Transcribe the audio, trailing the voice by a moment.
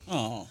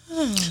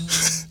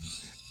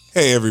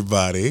Hey,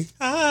 everybody.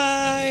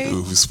 Hi.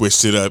 We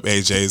switched it up.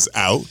 AJ's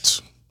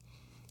out.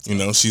 You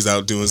know, she's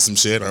out doing some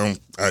shit. I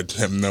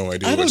have no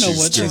idea what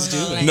she's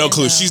doing. No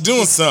clue. She's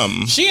doing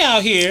something. She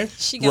out here.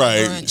 She got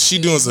Right. She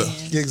doing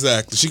something.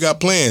 Exactly. She got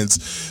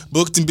plans.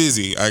 Booked and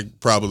busy.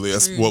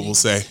 That's what we'll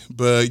say.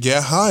 But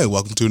yeah, hi.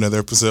 Welcome to another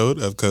episode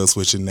of Code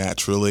Switching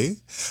Naturally.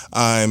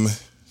 I'm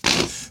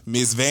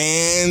Miss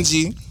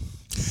Vanjie.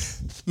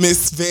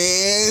 Miss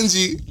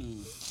Vanjie.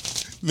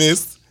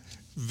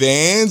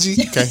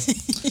 Okay.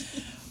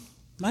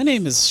 My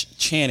name is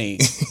Channy.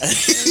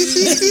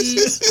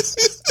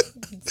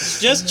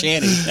 Just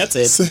Channy. That's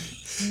it.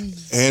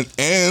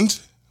 And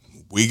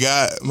we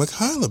got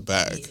Makayla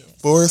back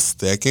for a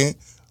second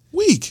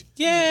week.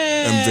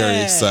 Yeah. I'm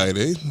very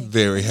excited,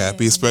 very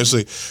happy,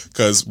 especially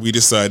because we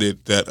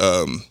decided that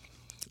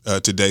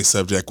today's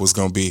subject was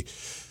going to be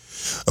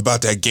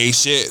about that gay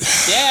shit.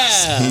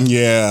 Yeah.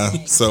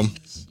 Yeah. So,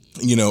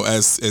 you know,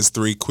 as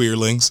three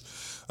queerlings,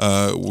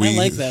 I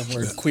like that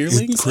word,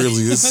 queerlings.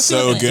 Queerling is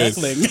so good.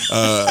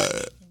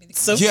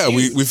 So yeah,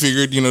 cute. we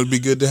figured, you know, it'd be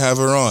good to have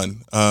her on.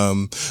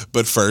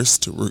 But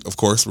first, we're going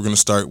to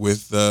start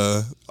with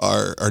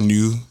our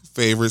new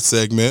favorite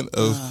segment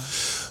of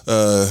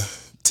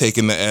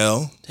Taking the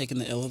L. Taking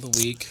the L of the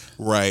week.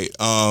 Right.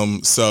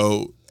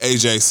 So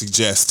AJ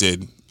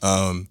suggested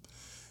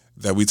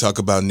that we talk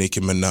about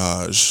Nicki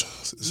Minaj.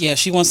 Yeah,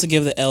 she wants to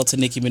give the L to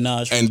Nicki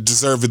Minaj. And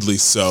deservedly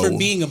so. For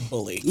being a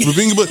bully. For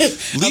being a bully.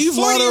 Leave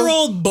a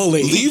 40-year-old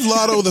bully. Leave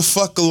Lotto the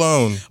fuck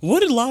alone. What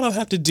did Lotto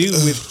have to do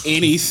with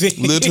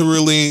anything?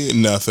 Literally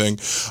nothing.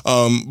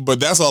 But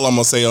that's all I'm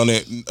going to say on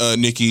it.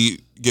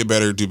 Nicki, get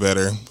better, do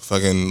better.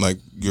 Fucking, like,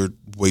 you're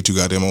way too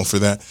goddamn old for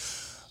that.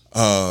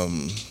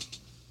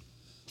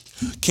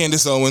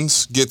 Candace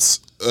Owens gets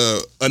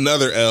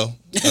another L.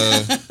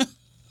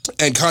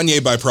 And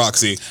Kanye by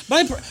proxy.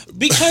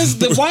 Because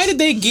why did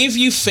they give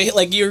you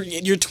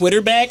your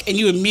Twitter back and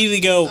you immediately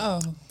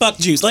go, fuck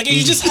Jews? Like,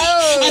 you just,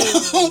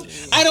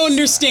 I don't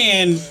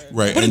understand.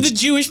 Right. What did the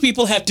Jewish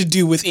people have to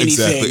do with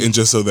anything? Exactly. And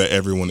just so that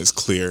everyone is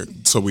clear,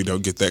 so we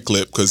don't get that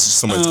clip, because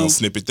somebody's going to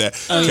snippet that.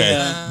 Okay.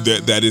 Yeah.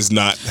 That is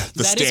not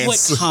the stance. That is what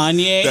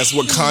Kanye. That's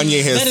what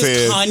Kanye has said. That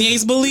is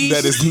Kanye's belief.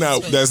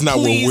 That's not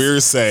what we're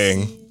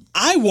saying.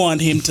 I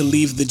want him to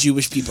leave the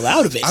Jewish people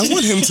out of it. I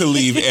want him to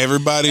leave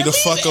everybody the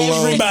fuck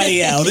alone.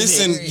 Everybody out.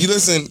 Listen,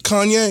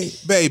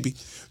 Kanye, baby,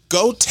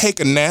 go take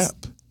a nap.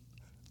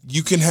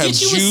 You can have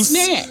juice,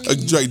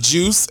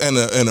 juice and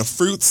a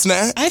fruit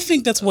snack. I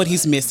think that's what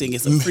he's missing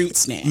is a fruit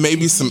snack.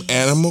 Maybe some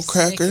animal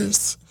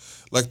crackers,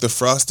 like the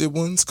frosted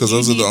ones, because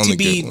those are the only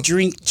good ones.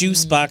 Drink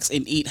juice box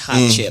and eat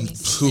hot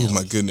chips. Oh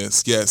my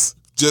goodness, yes.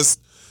 Just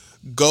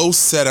go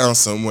sit down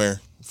somewhere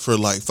for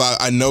like 5.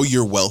 I know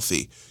you're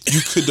wealthy.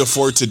 You could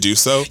afford to do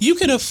so. You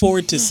can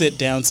afford to sit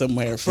down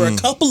somewhere for a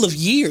couple of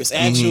years,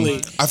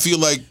 actually. I feel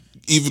like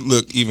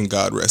even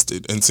God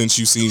rested. And since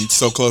you seem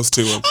so close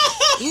to him,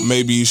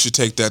 maybe you should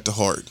take that to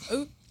heart.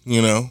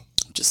 You know?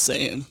 Just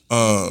saying.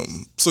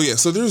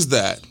 So there's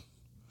that.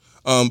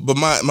 But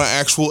my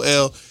actual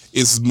L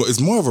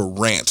is more of a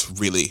rant,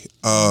 really.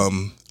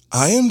 I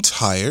am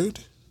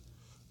tired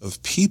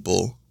of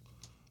people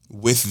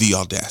with the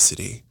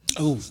audacity.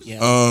 Oh,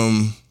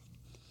 yeah.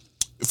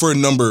 For a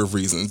number of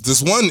reasons.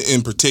 This one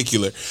in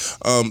particular.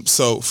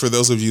 So for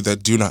those of you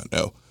that do not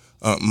know,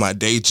 my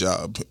day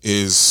job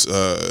is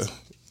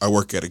I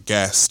work at a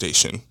gas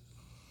station.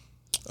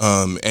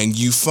 And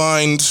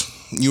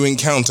you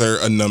encounter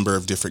a number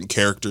of different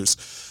characters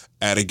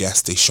at a gas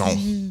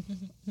station,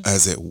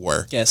 as it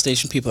were. Gas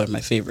station people are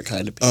my favorite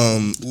kind of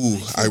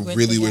people. I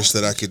really wish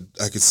that I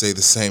could say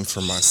the same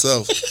for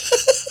myself.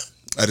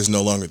 That is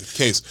no longer the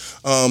case.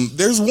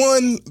 There's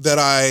one that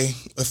I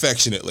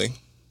affectionately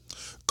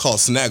called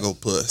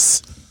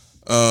Snagglepuss,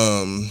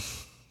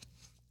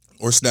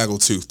 or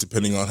Snaggletooth,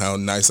 depending on how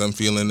nice I'm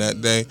feeling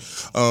that day.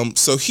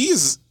 So he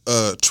is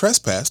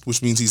trespassed,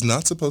 which means he's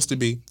not supposed to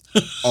be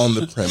on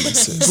the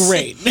premises.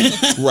 Great.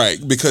 Right,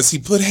 because he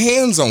put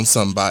hands on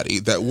somebody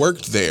that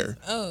worked there.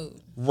 Oh.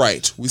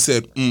 Right. We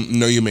said,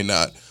 no, you may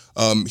not.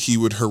 He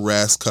would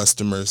harass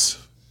customers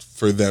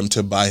for them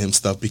to buy him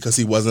stuff because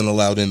he wasn't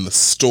allowed in the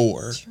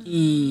store.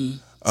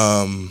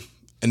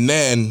 And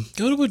then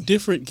go to a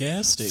different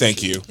gas station.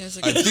 Thank you.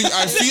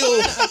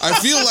 I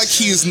feel like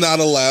he's not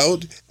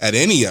allowed at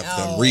any of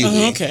them,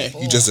 really. Okay.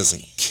 He just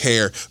doesn't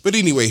care. But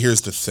anyway,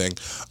 here's the thing.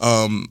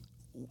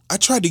 I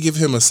tried to give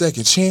him a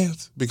second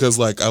chance because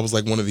I was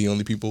one of the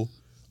only people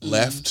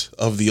left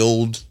of the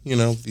old,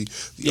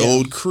 the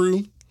old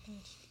crew.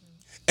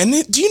 And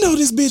then, do you know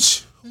this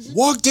bitch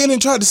walked in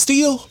and tried to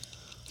steal?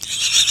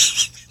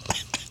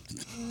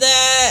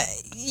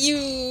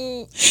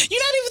 You're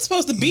not even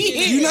supposed to be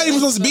here. You're not even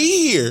supposed to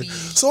be here.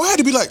 So I had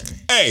to be like,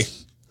 hey,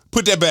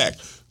 put that back.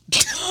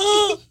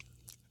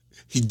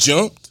 He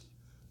jumped,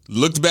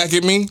 looked back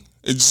at me,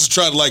 and just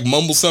tried to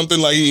mumble something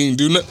like he didn't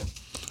do nothing.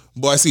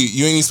 Boy, I see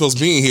you ain't even supposed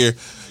to be in here.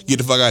 Get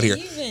the fuck out of here.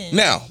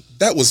 Now,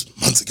 that was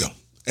months ago.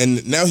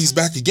 And now he's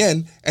back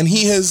again, and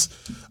he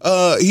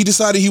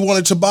decided he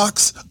wanted to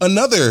box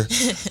another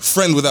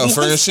friend without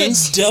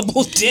furnishings.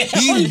 Double down.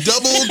 He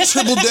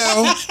tripled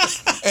down,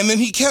 and then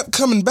he kept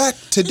coming back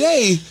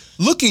today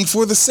looking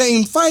for the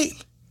same fight.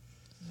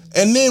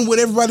 And then when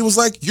everybody was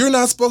like, "You're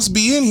not supposed to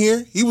be in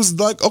here," he was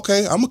like,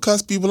 "Okay, I'm gonna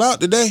cuss people out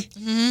today."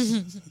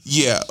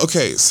 Yeah.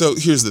 Okay. So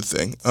here's the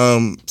thing,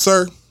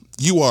 sir.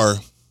 You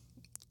are,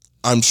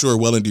 I'm sure,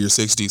 well into your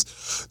 60s.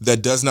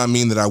 That does not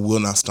mean that I will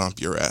not stomp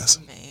your ass.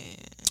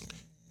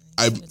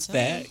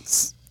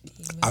 Facts.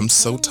 I'm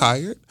so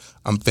tired.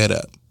 I'm fed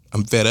up.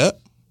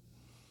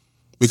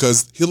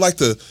 Because he'll like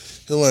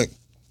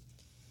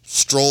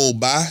stroll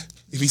by.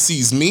 If he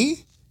sees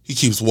me, he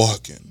keeps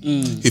walking.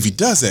 If he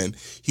doesn't,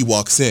 he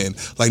walks in.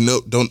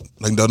 Don't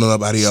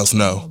nobody else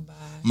know.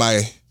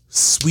 My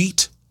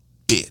sweet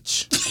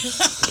bitch.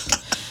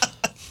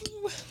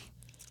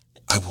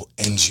 I will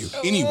end you.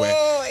 Anyway,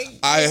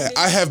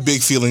 I have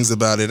big feelings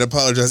about it. I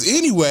apologize.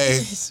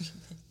 Anyway,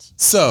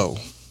 so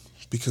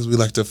because we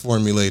like to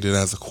formulate it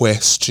as a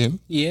question.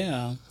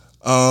 Yeah.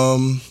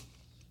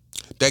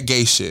 That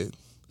gay shit.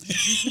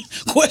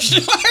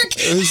 Question mark?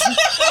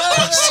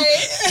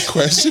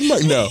 Question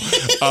mark? No.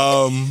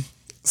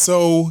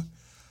 So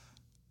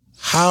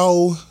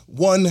how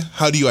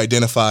do you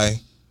identify?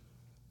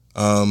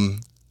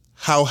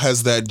 How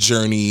has that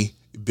journey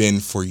been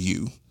for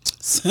you?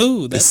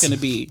 So that's going to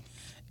be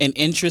an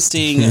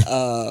interesting.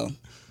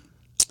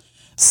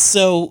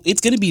 So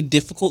it's going to be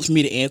difficult for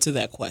me to answer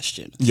that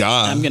question. Yeah,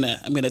 I'm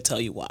gonna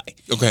tell you why.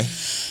 Okay.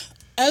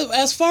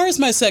 As far as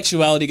my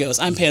sexuality goes,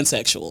 I'm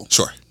pansexual.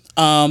 Sure.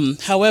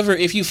 However,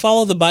 if you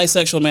follow the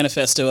Bisexual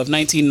Manifesto of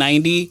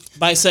 1990,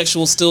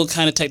 bisexual still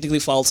kind of technically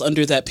falls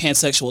under that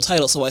pansexual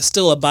title. So I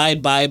still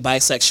abide by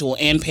bisexual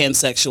and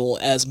pansexual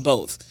as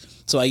both.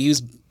 So I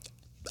use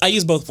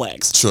both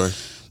flags. Sure.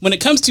 When it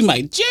comes to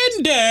my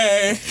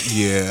gender,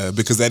 yeah,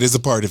 because that is a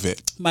part of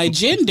it. My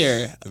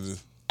gender,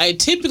 I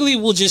typically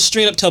will just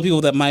straight up tell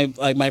people that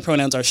my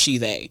pronouns are she,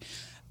 they.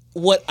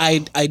 What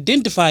I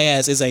identify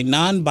as is a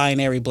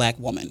non-binary black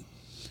woman.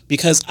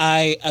 Because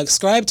I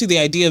ascribe to the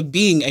idea of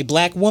being a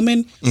black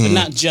woman, but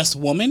not just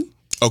woman.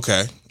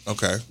 Okay.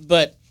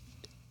 But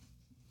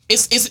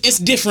it's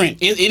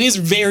different. It is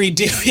very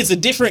different. It's a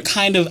different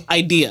kind of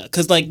idea.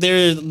 Because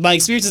my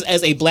experiences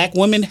as a black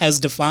woman has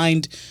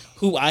defined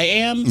who I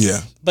am.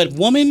 Yeah. But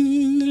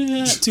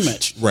woman, too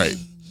much. Right.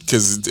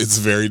 Because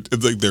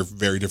they're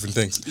very different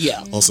things.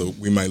 Yeah. Also,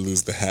 we might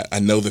lose the hat. I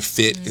know the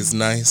fit is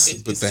nice,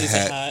 but the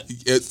hat,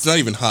 it's not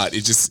even hot.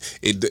 It just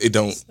it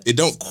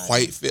don't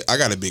quite fit. I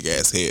got a big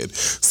ass head,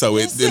 so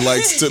it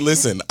likes to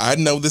listen. I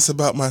know this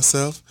about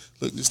myself.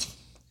 Look, just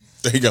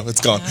there you go. It's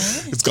gone.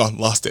 It's gone.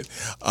 Lost it.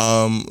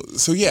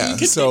 So yeah.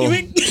 So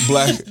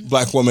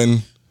black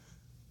woman,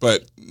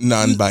 but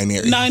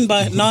non-binary.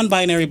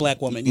 Non-binary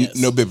black woman, yes.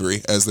 No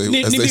bibbery, as they say.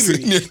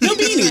 No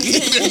beanie.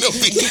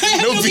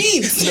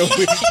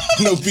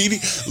 No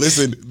beanie.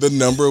 Listen, the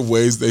number of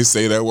ways they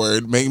say that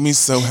word make me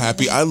so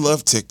happy. I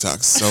love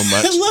TikTok so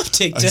much. I love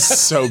TikTok. It's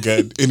so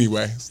good.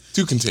 Anyway,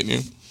 to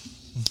continue.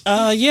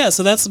 Yeah,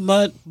 so that's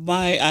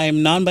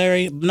I'm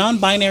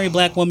non-binary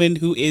black woman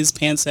who is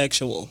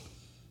pansexual.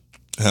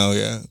 Hell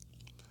yeah.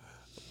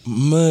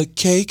 My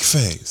cake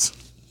face.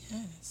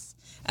 Yes.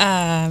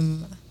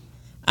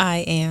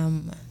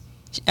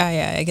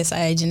 I guess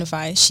I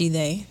identify she,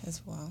 they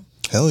as well.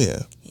 Hell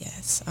yeah.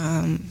 Yes.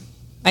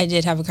 I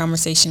did have a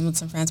conversation with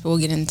some friends, but we'll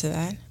get into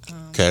that.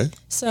 Okay.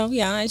 So,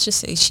 yeah, I just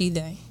say she,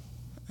 they.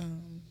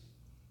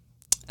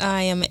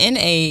 I am in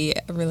a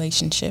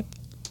relationship.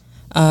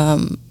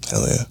 Hell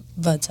yeah.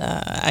 But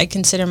I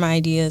consider my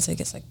ideas, I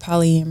guess, like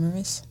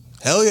polyamorous.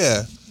 Hell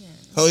yeah.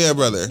 Hell yeah,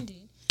 brother. Indeed.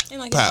 In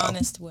like an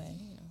honest way,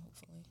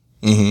 hopefully.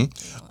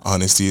 Mm-hmm.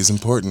 Honesty is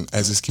important,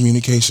 as is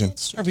communication.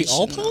 Are we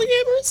all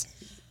polyamorous?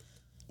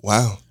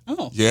 Wow.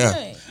 Oh. Yeah.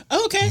 Right.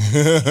 Oh, okay.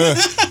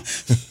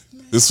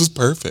 This was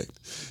perfect.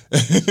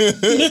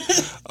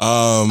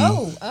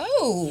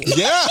 Oh.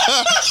 Yeah.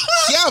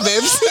 Yeah,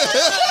 babes.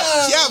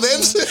 Yeah,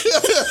 babes.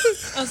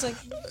 I was like,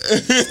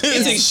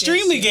 It's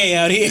extremely gay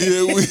out here.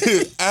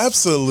 Yeah,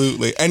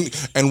 absolutely. And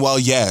while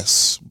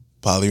yes,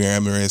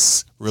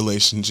 polyamorous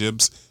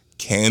relationships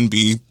can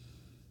be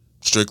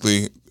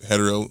strictly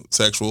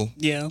heterosexual.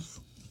 Yeah.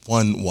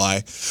 One,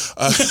 why?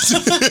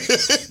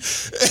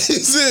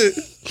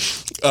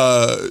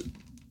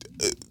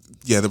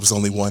 Yeah, there was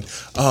only one.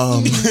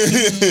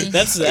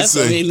 That's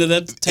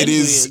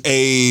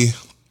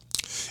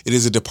it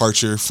is a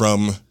departure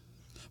from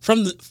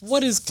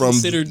what is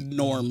considered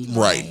norm.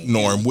 Right,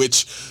 norm,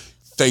 which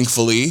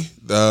thankfully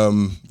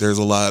there's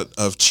a lot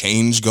of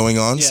change going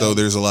on, so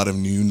there's a lot of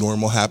new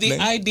normal happening.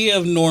 The idea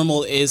of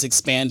normal is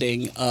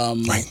expanding.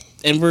 Right.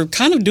 And we're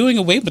kind of doing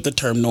away with the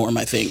term norm,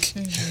 I think.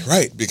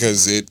 Right,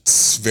 because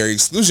it's very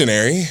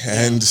exclusionary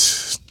and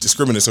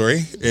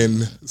discriminatory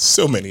in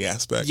so many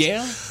aspects.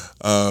 Yeah.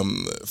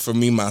 For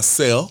me,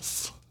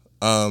 myself,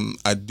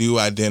 I do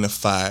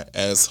identify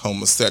as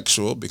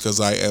homosexual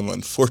because I am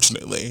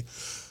unfortunately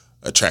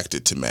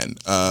attracted to men.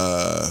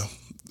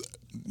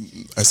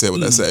 I said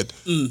what I said.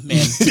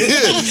 Man.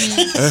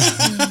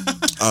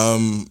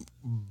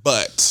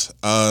 But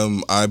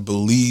I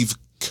believe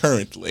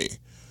currently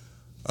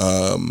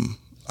I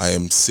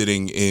am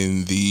sitting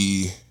in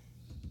the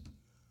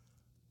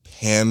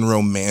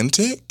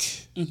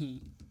pan-romantic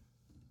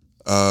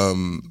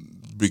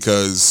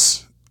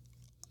because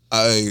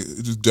I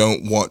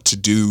don't want to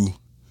do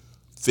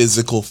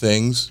physical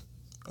things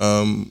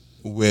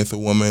with a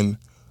woman,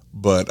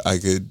 but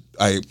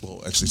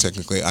actually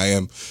technically I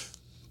am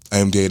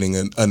dating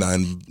a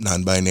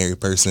non-binary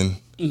person,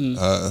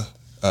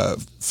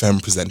 femme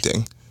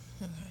presenting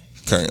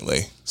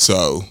currently.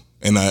 So,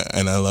 and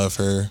I love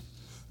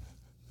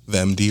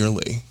them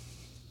dearly.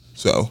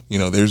 So,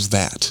 there's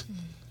that.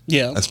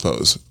 Yeah. I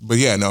suppose. But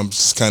yeah, no, I'm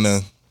just kind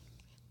of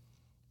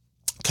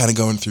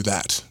going through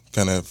that,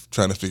 kind of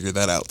trying to figure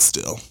that out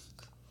still.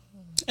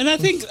 And I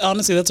think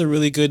honestly it's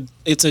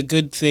a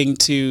good thing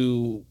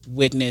to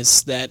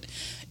witness that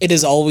it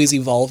is always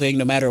evolving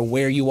no matter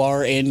where you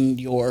are in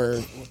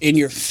your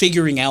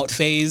figuring out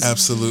phase.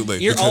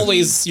 Absolutely. You're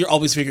always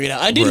figuring it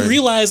out. I didn't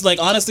realize, like,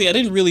 honestly, I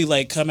didn't really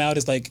like come out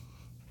as like,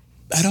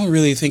 I don't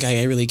really think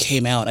I really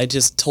came out. I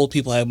just told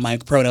people my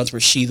pronouns were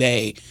she,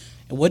 they.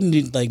 It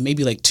wasn't like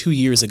maybe like 2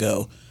 years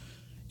ago.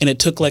 And it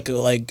took like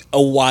a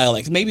while,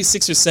 like maybe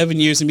 6 or 7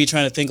 years of me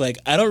trying to think like,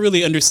 I don't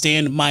really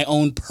understand my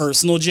own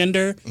personal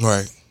gender.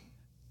 Right.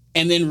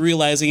 And then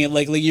realizing it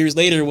like years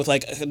later with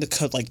like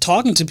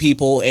talking to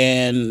people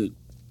and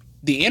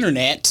the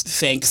internet,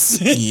 thanks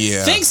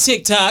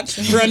TikTok,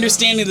 for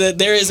understanding that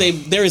there is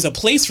a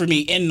place for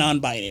me in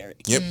non-binary.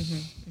 Yep.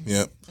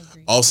 Yep.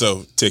 Agreed.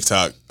 Also,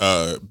 TikTok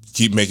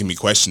keep making me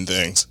question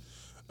things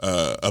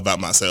about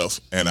myself,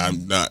 and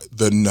I'm not.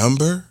 The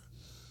number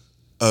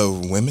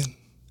of women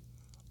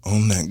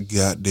on that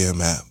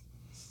goddamn app,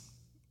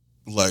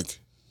 like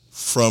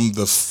from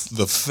the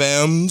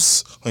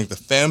femmes, like the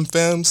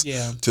femmes,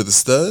 to the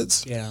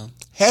studs,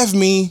 have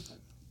me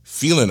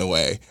feeling a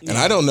way, and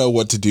I don't know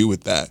what to do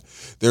with that.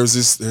 There's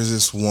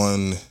this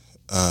one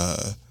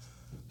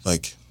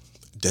like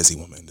Desi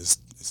woman, this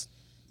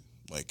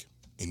like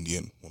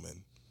Indian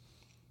woman.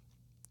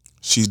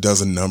 She does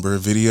a number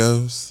of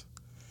videos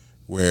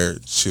where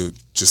she'll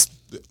just,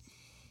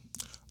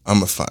 I'm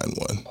gonna find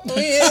one.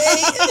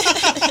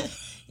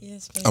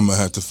 Yes, I'm gonna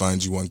have to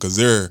find you one because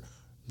they're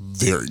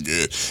very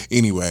good.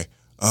 Anyway,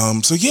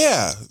 one,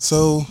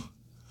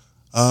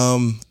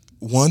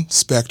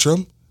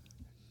 Spectrum,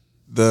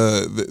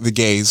 the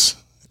gays,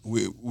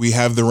 we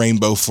have the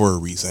rainbow for a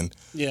reason.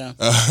 Yeah.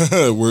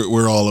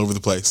 We're all over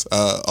the place.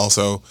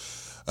 Also,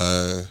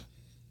 I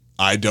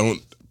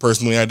don't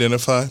personally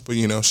identify, but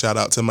shout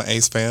out to my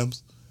Ace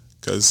fams,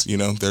 because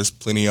there's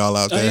plenty of y'all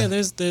out there. Oh yeah,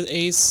 there's the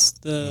Ace,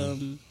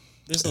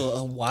 there's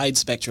a wide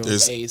spectrum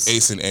there's of Ace.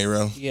 Ace and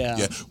Arrow.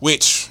 Yeah.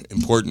 Which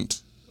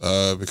important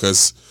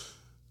because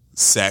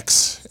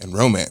sex and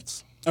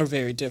romance are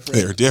very different.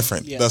 They're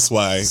different. Yeah. That's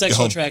why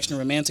sexual attraction and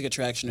romantic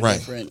attraction are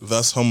different.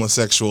 Thus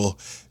homosexual,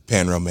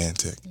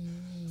 pan-romantic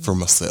for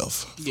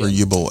myself, for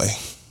your boy.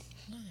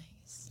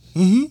 Nice.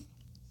 Mm-hmm.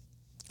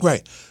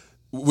 Right.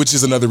 Which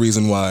is another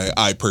reason why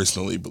I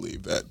personally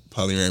believe that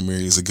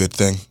polyamory is a good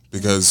thing,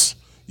 because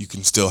you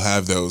can still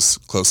have those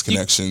close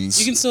connections.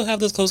 You can still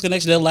have those close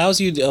connections. It allows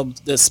you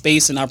the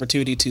space and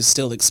opportunity to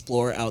still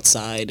explore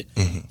outside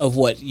of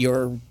what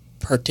your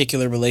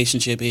particular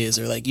relationship is,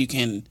 or like you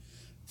can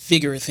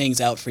figure things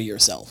out for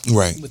yourself.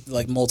 Right. With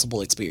like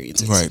multiple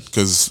experiences. Right.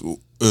 Because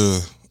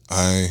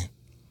I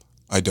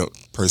don't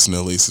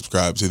personally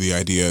subscribe to the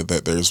idea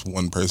that there's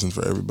one person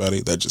for everybody.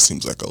 That just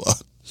seems like a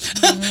lot.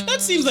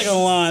 That seems like a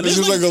lot.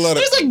 There's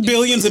like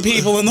billions of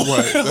people in the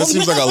world. That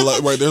seems like a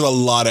lot. Right, there's a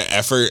lot of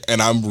effort, and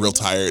I'm real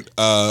tired.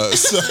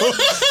 So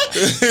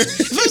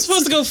if I'm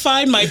supposed to go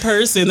find my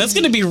person, that's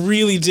going to be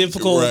really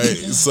difficult. Right,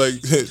 it's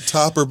like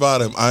top or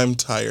bottom. I'm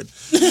tired.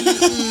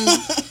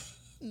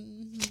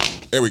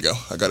 There we go.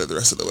 I got it the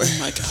rest of the way. Oh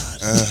my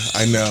god.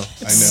 I know.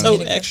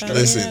 So extra.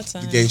 Listen,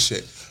 the gay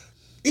shit.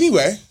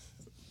 Anyway,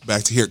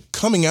 back to here.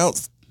 Coming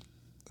out.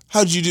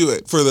 How did you do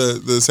it for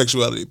the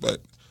sexuality?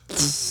 But.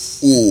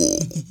 Ooh.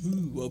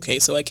 Okay,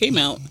 so I came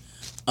out.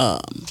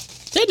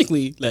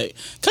 Technically, like,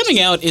 coming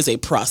out is a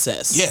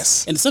process.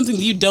 Yes. And it's something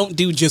that you don't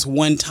do just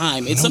one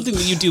time. It's something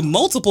that you do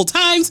multiple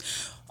times,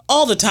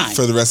 all the time.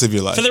 For the rest of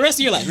your life. For the rest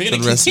of your life. You're going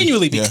to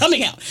continually be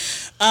coming out.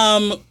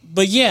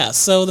 But yeah,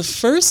 so the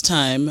first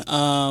time,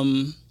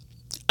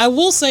 I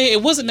will say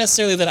it wasn't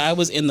necessarily that I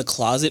was in the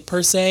closet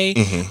per se.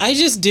 I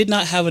just did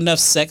not have enough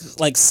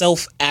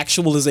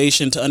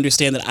self-actualization to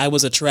understand that I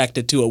was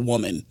attracted to a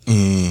woman.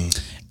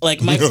 Like,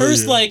 my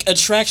first,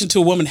 attraction to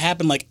a woman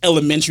happened,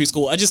 elementary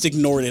school. I just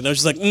ignored it. I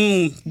was just like,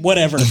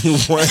 whatever.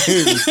 Right.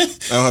 I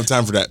don't have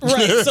time for that.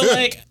 Right. So,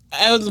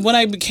 when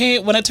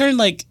I turned,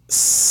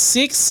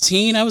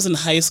 16, I was in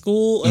high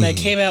school, and I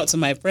came out to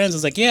my friends. I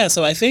was like, yeah,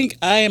 so I think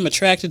I am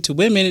attracted to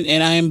women,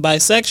 and I am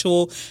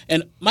bisexual.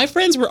 And my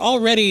friends were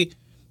already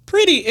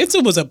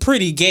it was a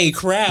pretty gay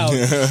crowd.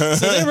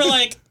 So they were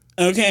like,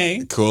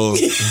 okay. Cool.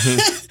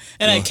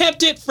 and I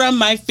kept it from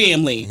my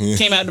family.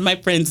 Came out to my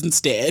friends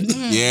instead.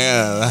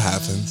 Yeah, that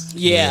happens.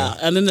 Yeah.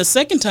 And then the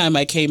second time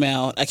I came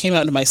out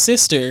to my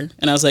sister,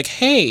 and I was like,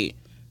 hey,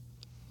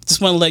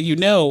 just want to let you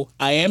know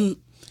I am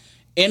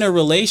in a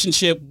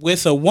relationship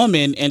with a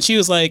woman. And she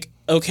was like,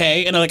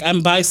 okay. And I'm like,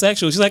 I'm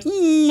bisexual. She's like,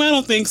 I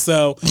don't think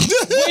so.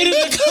 Waited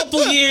a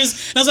couple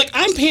years. And I was like,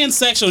 I'm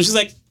pansexual. And she's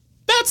like,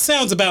 that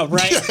sounds about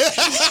right.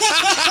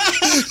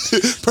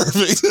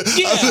 Perfect.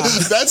 Yeah.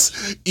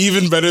 That's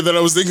even better than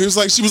I was thinking. It was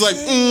like, she was like,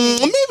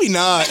 maybe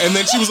not. And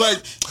then she was like,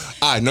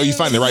 I know you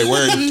find the right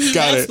word.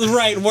 Got That's it. the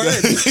right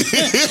word.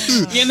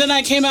 And then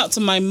I came out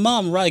to my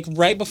mom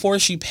right before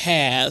she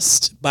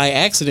passed by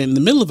accident in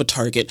the middle of a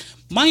Target.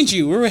 Mind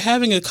you, we were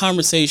having a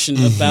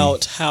conversation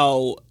about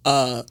how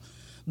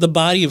the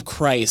body of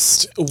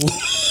Christ.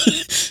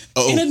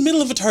 In the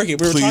middle of a Target,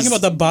 we were talking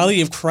about the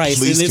body of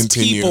Christ and its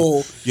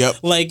people. Yep.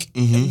 Like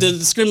the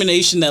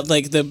discrimination that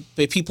like the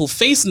people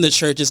face in the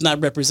church is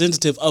not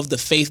representative of the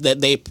faith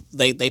that they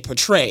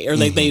portray or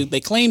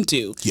they claim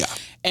to. Yeah.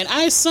 And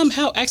I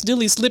somehow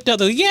accidentally slipped out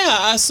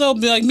I saw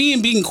like me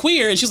and being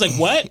queer, and she's like,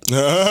 "What?" And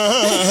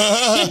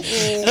I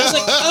was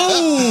like,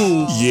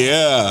 "Oh,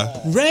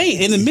 yeah, right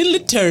in the middle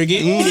of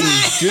Target,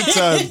 good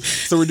time."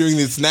 So we're doing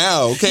this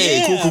now. Okay,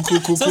 yeah.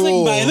 cool. So I was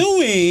like, "By the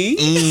way,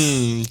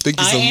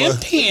 thank you so I am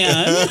much."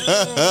 Pan."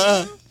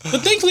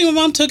 But thankfully, my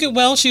mom took it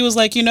well. She was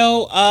like,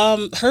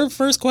 her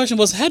first question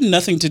had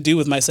nothing to do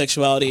with my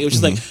sexuality. It was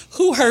just like,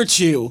 "Who hurt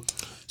you?"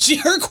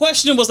 Her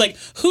question was like,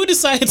 who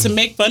decided to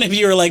make fun of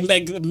you or like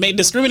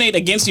discriminate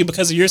against you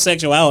because of your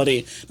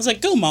sexuality? I was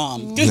like, go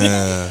mom.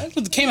 Yeah.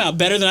 It came out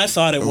better than I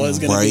thought it was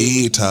going to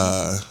be.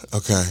 Right.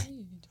 Okay.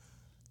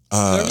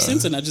 Ever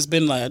since then, I've just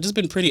been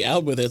pretty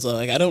out with it. So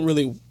like, I'm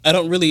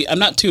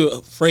not too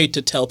afraid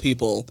to tell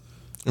people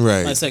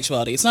my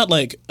sexuality. It's not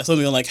like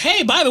something like,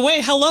 hey, by the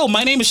way, hello,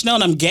 my name is Chanel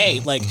and I'm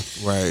gay. Like,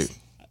 right.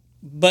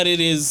 But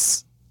it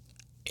is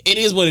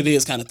what it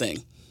is kind of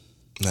thing.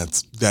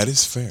 That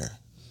is fair.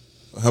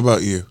 How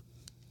about you?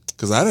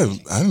 Because I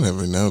didn't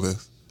ever know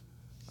this.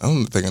 I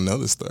don't think I know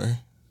this story.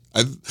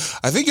 I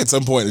think at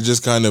some point it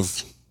just kind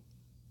of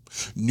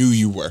knew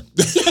you were.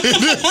 Just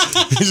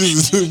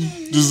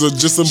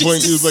some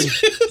point you was like,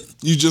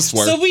 you just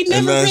were. So you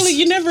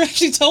never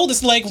actually told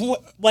us like.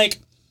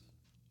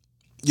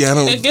 Yeah,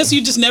 I guess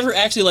you just never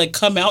actually like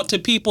come out to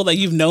people that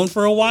you've known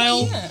for a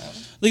while. Yeah.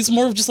 Like, it's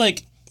more of just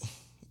like,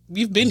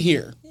 you've been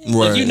here. Yeah.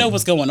 Like, you know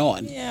what's going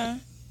on. Yeah.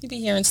 You be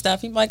hearing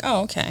stuff. You be like,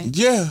 oh, okay.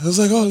 Yeah. I was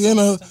like, oh,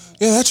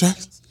 that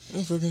tracks.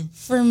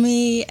 For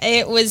me,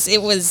 it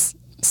was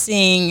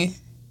seeing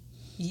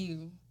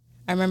you.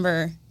 I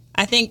remember,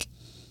 I think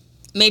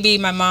maybe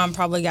my mom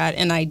probably got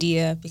an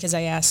idea because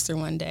I asked her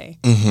one day,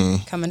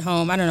 coming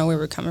home. I don't know where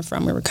we were coming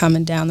from. We were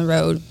coming down the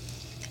road.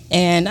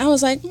 And I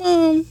was like,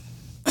 Mom,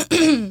 I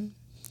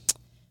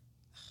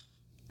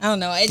don't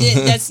know.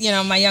 That's,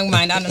 my young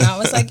mind. I don't know. I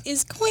was like,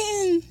 is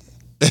Quentin...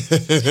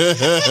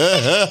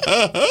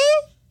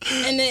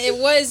 And it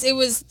was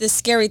this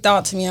scary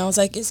thought to me. I was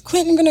like, is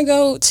Quentin gonna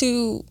go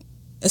to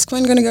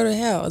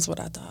hell? Is what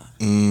I thought.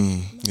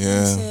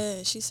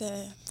 Yeah. She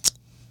said,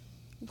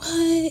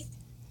 what?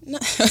 No.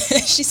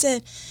 She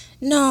said,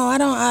 no, I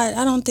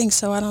don't think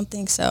so. I don't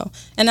think so.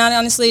 And I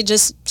honestly,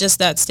 just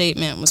that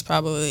statement was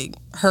probably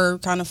her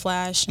kind of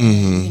flash.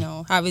 And,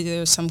 obviously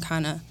there was some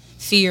kind of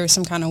fear,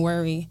 some kind of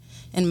worry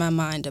in my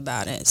mind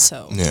about it.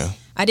 So yeah.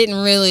 I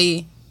didn't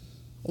really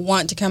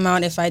want to come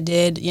out. If I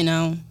did,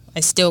 I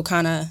still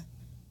I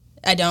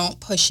don't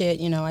push it,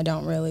 I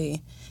don't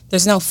really,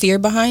 there's no fear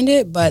behind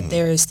it, but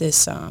there's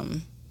this,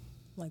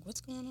 like,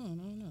 what's going on?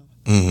 I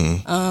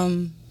don't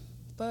know.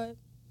 But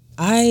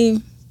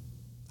I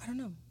don't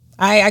know.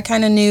 I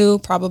kind of knew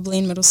probably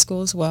in middle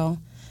school as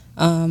well.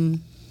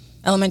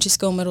 Elementary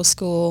school, middle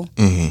school,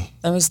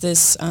 there was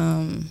this,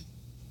 I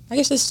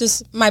guess it's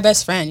just my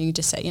best friend. You could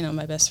just say,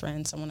 my best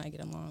friend, someone I get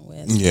along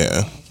with.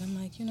 Yeah.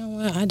 I'm like, you know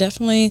what? I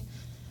definitely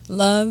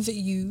love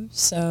you,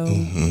 so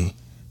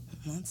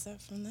what's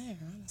that from there,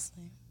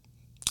 honestly?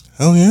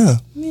 Oh yeah.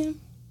 Yeah.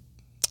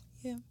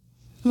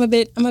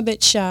 I'm a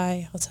bit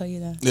shy, I'll tell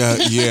you that.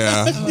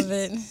 Yeah. I'm a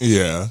bit.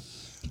 Yeah.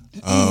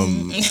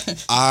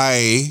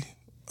 I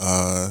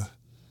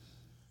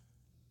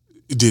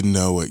didn't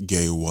know what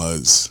gay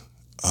was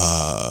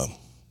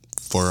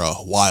for a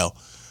while,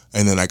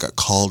 and then I got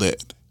called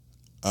it.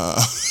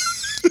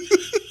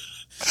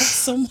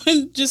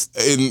 Someone just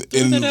in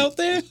it out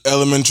there?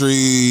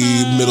 Elementary,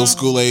 middle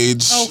school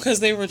age. Oh, because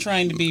they were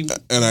trying to be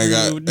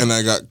and rude.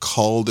 I got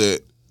called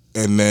it,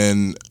 and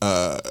then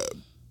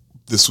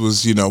this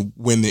was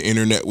when the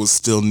internet was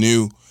still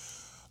new,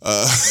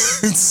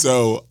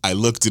 so I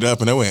looked it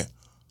up and I went,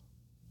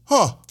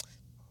 huh?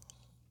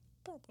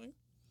 Probably.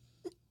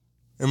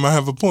 It might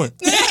have a point.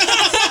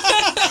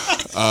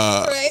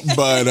 Right.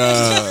 But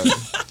and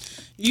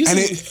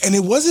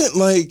it wasn't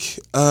like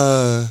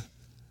our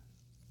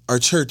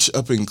church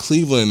up in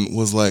Cleveland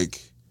was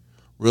like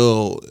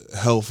real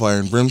hellfire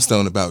and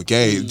brimstone about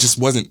gay. It just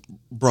wasn't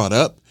brought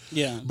up.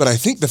 Yeah. But I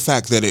think the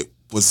fact that it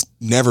was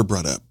never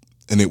brought up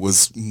and it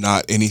was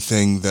not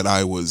anything that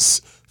I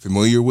was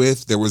familiar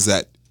with, there was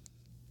that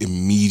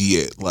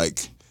immediate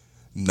like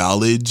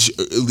knowledge,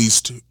 at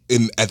least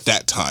at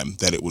that time,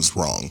 that it was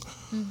wrong.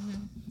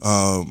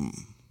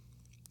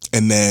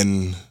 And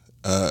then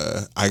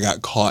I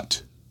got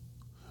caught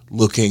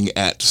looking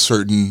at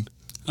certain.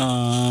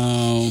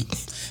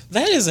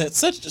 That is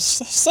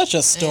such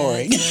a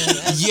story.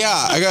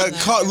 Yeah, I got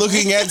caught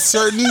looking at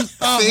certain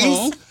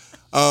things.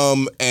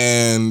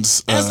 And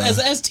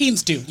as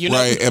teens do, you know,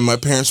 right? And my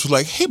parents were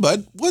like, "Hey,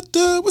 bud, what's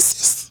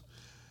this?"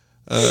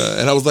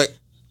 And I was like,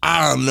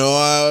 "I don't know.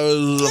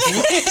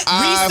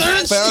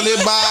 I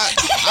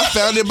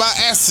found it by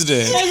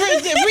accident."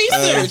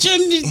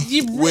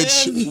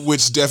 Research,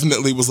 which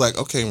definitely was like,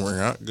 okay, we're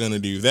not gonna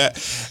do that.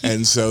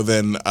 And so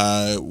then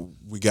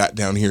we got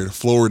down here to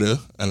Florida,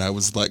 and I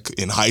was like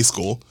in high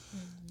school,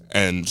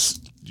 and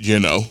you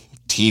know,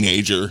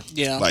 teenager,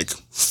 like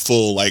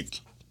full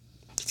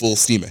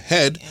steam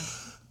ahead.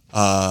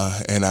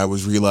 And I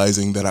was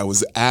realizing that I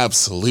was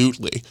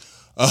absolutely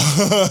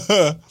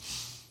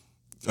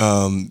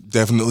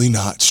definitely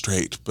not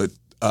straight, but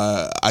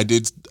I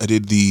did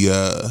the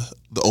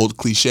old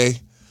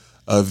cliche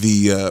of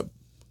the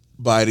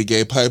buy the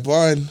gay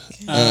pipeline.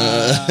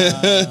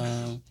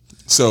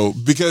 So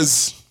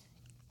because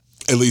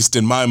at least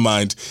in my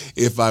mind,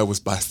 if I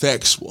was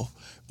bisexual,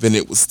 then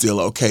it was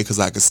still okay because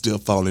I could still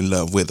fall in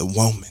love with a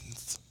woman.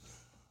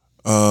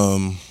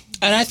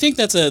 And I think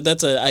that's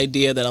an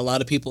idea that a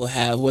lot of people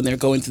have when they're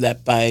going through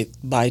that bi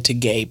to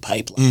gay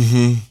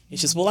pipeline.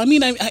 It's just, well, I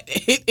mean,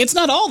 it's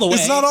not all the way.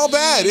 It's not all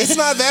bad. It's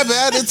not that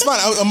bad. It's fine.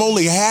 I'm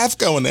only half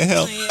going to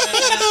hell.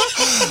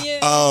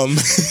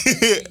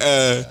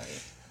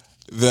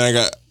 Then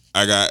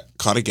I got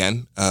caught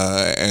again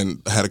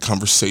and had a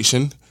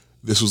conversation.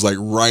 This was like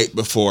right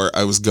before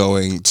I was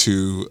going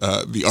to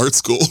the art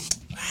school.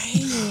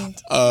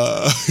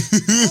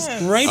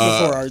 Right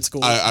before art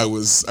school. I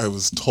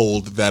was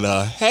told that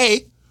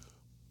hey,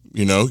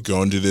 you know,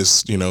 going to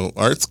this, you know,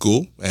 art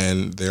school,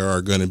 and there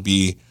are going to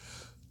be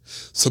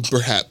some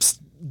perhaps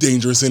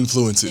dangerous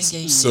influences.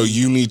 So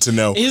you need to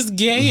know. Is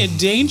gay a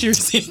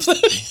dangerous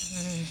influence?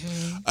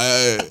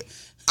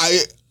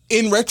 I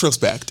in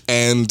retrospect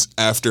and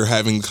after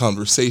having the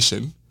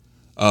conversation,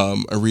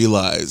 I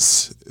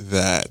realized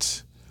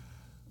that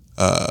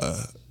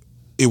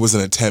it was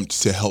an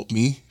attempt to help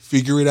me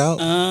figure it out,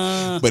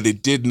 but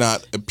it did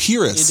not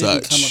appear as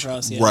such. Didn't come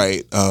across, yeah.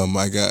 Right.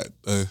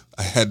 I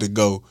had to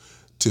go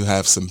to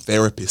have some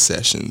therapy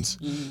sessions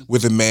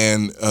with a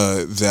man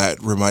that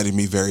reminded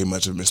me very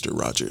much of Mr.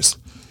 Rogers.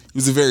 He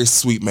was a very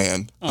sweet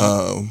man.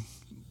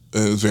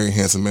 A very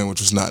handsome man,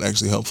 which was not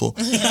actually helpful.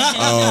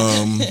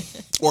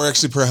 Or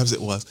actually perhaps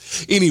it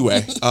was.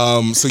 Anyway,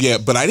 so yeah,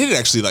 but I didn't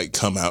actually like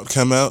come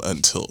out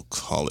until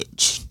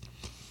college.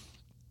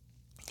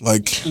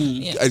 Like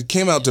I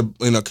came out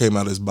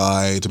as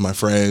bi to my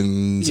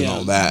friends and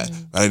all that.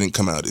 I didn't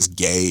come out as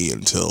gay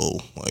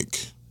until like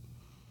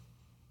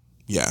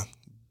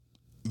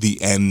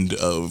the end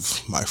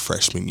of my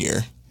freshman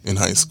year in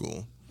high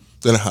school.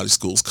 Then high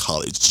school's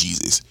college,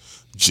 Jesus,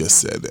 just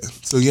said that.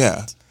 So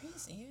yeah.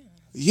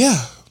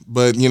 Yeah.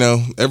 But, you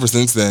know, ever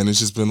since then, it's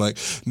just been like,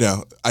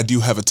 no, I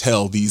do have a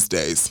tell these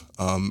days.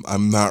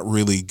 I'm not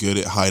really good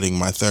at hiding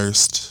my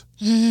thirst.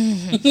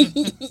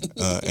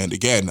 And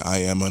again,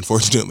 I am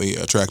unfortunately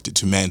attracted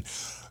to men.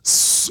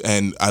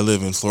 And I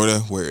live in Florida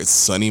where it's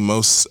sunny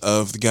most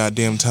of the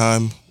goddamn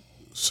time.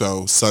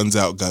 So sun's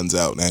out, guns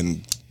out.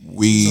 And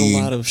There's a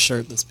lot of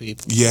shirtless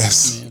people.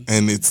 Yes.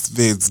 And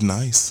it's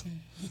nice.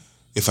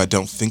 If I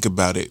don't think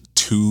about it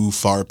too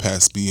far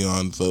past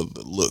beyond the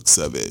looks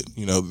of it.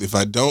 You know, if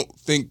I don't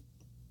think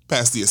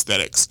past the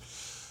aesthetics,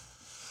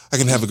 I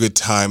can have a good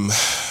time.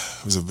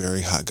 There was a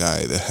very hot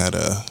guy that had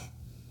a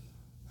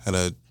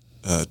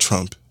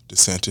Trump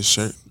DeSantis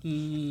shirt,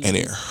 and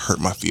it hurt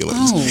my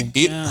feelings.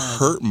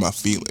 Hurt my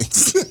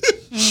feelings.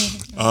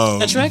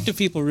 Attractive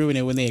people ruin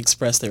it when they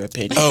express their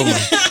opinion.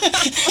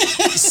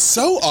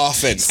 So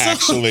often,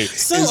 actually.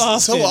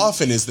 So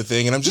often is the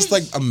thing, and I'm just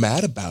like, I'm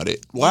mad about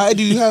it. Why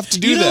do you have to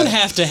do that? You don't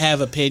have to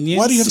have opinions.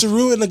 Why do you have to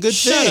ruin a good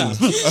thing?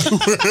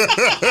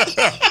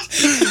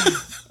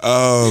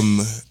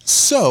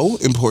 So,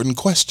 important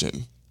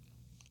question.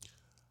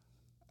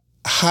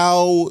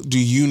 How do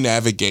you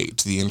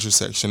navigate the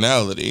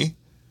intersectionality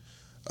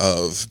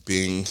of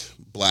being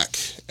black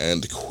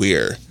and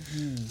queer?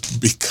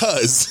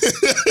 Because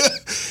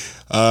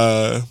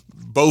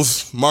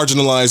both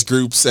marginalized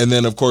groups, and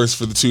then of course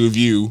for the two of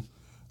you,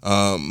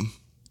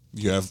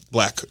 you have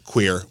black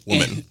queer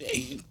woman.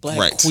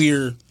 Black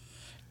queer.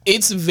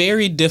 It's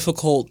very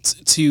difficult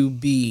to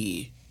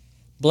be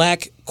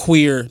black,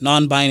 queer,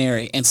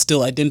 non-binary, and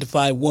still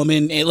identify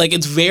woman.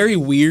 It's very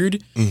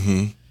weird.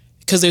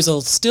 Because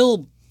there's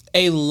still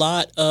a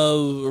lot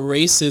of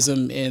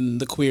racism in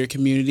the queer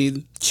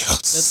community.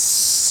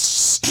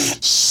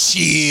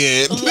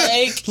 Shit.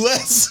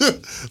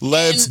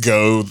 Let's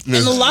go. And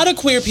a lot of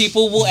queer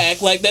people will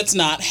act like that's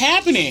not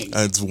happening.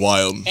 That's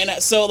wild.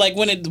 And so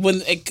when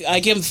I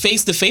get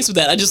face to face with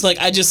that,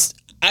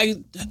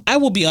 I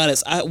will be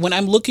honest. When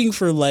I'm looking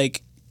for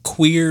like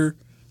queer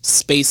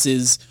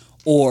spaces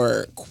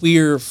or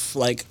queer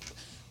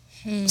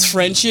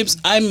friendships,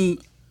 I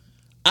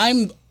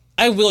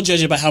will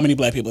judge it by how many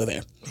black people are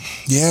there.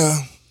 Yeah.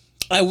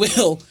 I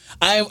will.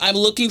 I'm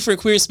looking for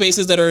queer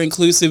spaces that are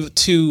inclusive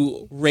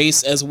to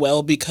race as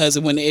well, because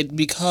when it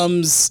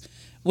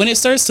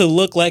starts to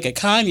look like a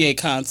Kanye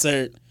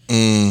concert,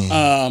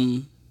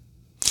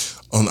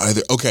 on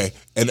either, okay,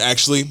 and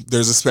actually,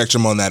 there's a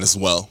spectrum on that as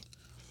well.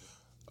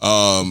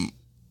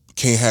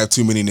 Can't have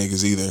too many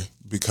niggas either,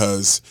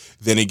 because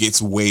then it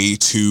gets way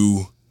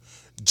too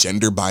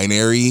gender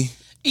binary.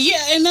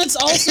 Yeah, and that's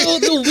also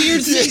the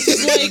weird thing.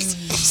 Like,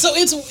 so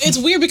it's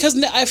weird because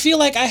I feel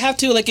like I have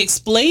to like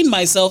explain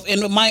myself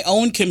in my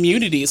own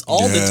communities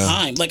all the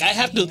time. Like I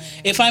have to,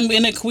 if I'm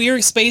in a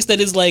queer space that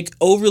is like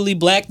overly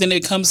black, then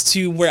it comes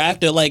to where I have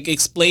to like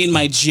explain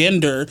my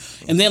gender,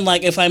 and then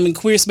like if I'm in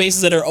queer spaces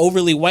that are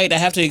overly white, I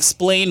have to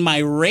explain my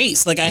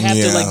race. Like I have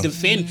to like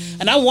defend,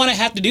 and I want to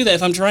have to do that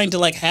if I'm trying to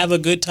like have a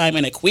good time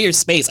in a queer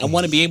space. I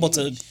want to be able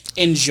to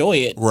enjoy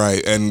it.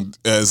 Right, and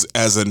as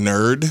a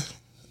nerd.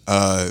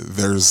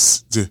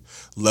 There's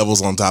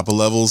levels on top of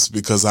levels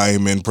because I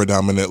am in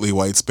predominantly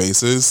white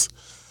spaces.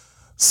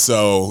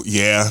 So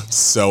yeah,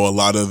 so a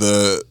lot of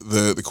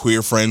the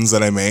queer friends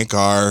that I make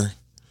are,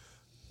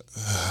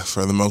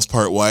 for the most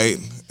part, white,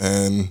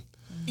 and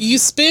you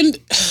spend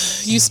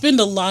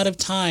a lot of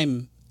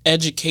time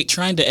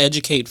trying to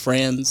educate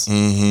friends,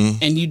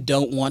 and you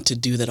don't want to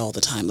do that all the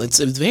time. It's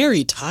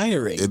very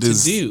tiring. It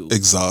is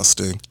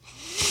exhausting,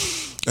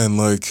 and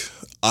like.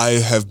 I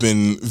have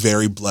been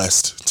very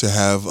blessed to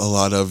have a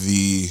lot of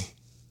the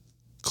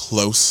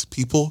close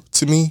people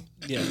to me.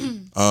 Yeah.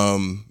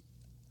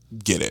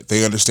 Get it.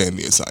 They understand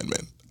the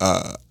assignment.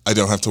 I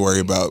don't have to worry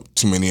about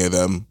too many of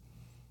them.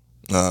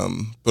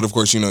 But of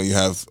course, you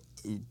have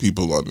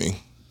people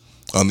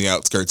on the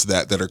outskirts of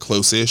that are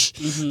close-ish,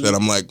 that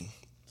I'm like,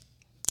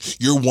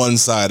 you're one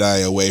side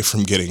eye away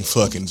from getting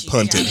fucking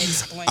punted.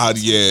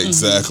 Yeah,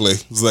 exactly.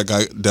 It's like,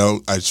 I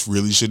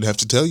really shouldn't have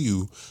to tell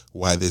you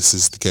why this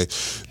is the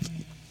case.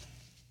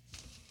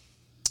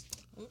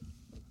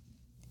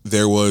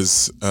 There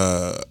was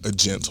a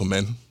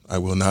gentleman, I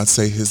will not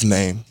say his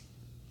name,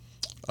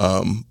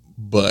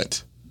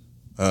 but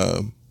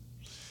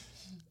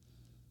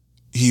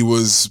he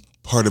was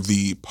part of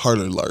the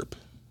Parlor LARP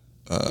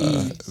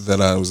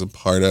that I was a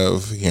part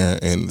of here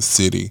in the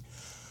city,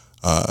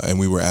 and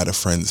we were at a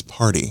friend's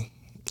party,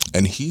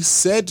 and he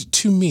said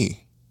to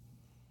me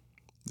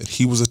that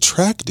he was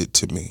attracted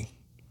to me,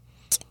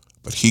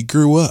 but he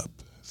grew up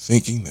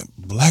thinking that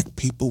black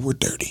people were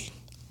dirty.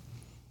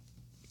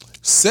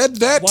 Said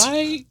that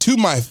to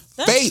my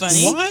face.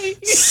 Funny. Why?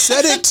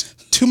 Said it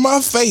to my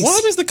face. Why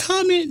was the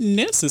comment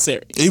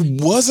necessary?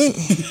 It wasn't.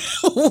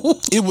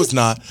 It was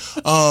not.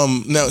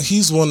 Now he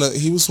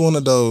was one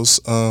of those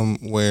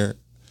where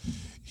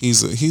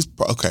he's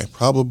okay.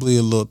 Probably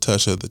a little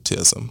touch of the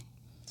tism,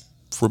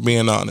 for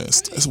being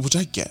honest, which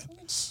I get.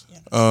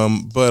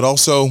 But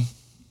also,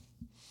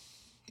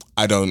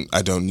 I don't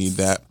need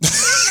that.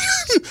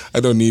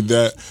 I don't need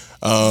that.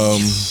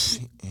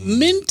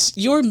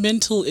 Your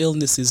mental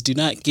illnesses do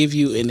not give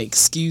you an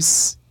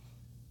excuse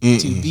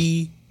to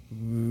be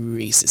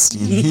racist.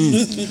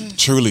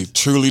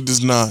 Truly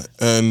does not.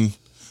 And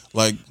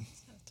like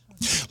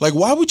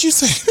why would you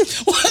say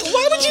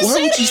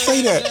Why would you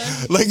say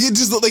that? Like it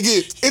just like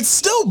it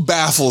still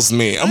baffles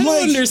me. I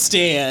don't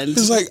understand.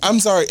 It's like, I'm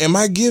sorry, am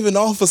I giving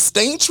off a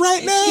stench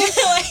right now?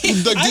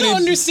 I don't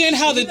understand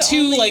how the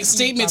two like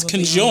statements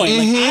conjoin.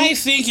 Like, I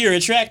think you're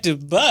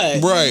attractive,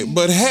 but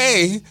but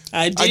hey,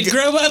 I did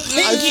grow up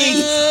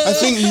thinking. I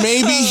think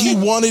maybe he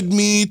wanted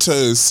me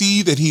to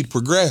see that he'd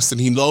progressed,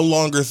 and he no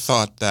longer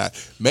thought that.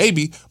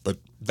 Maybe, but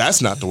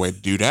that's not the way to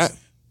do that.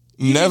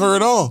 Never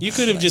at all. You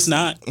could have just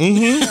not.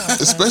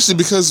 Especially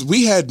because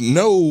we had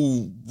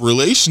no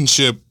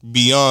relationship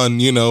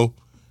beyond,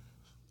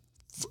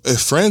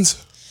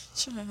 friends.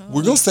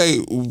 We're gonna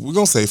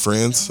say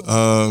friends.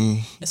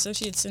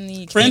 Associates in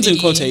the friends in community.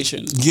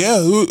 quotation.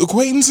 Yeah,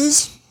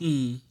 acquaintances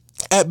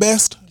at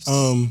best.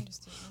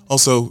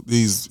 Also,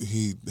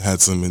 he had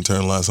some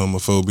internalized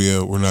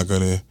homophobia. We're not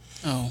gonna.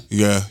 Oh.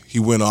 Yeah, he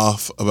went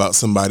off about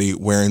somebody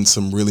wearing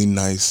some really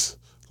nice,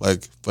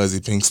 like, fuzzy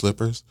pink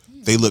slippers.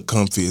 They look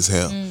comfy as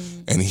hell.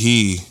 And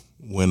he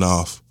went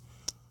off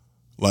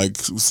like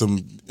some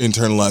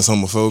internalized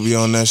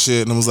homophobia on that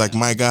shit. And I was like,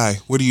 my guy,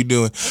 what are you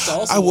doing?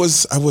 I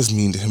was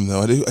mean to him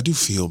though. I do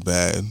feel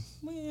bad.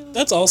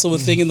 That's also a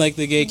thing in like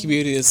the gay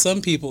community, is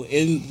some people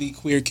in the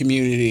queer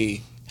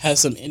community have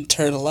some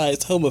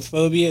internalized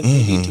homophobia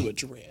they need to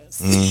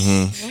address.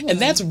 And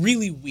that's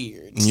really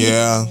weird.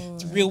 Yeah.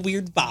 It's a real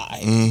weird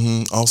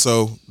vibe.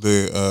 Also,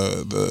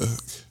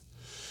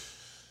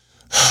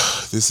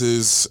 this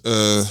is,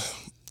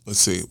 let's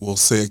see, we'll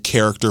say a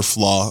character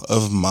flaw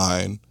of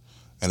mine,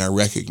 and I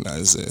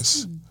recognize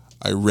this.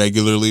 I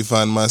regularly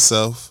find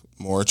myself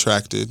more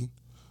attracted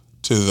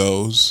to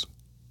those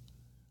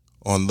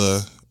on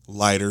the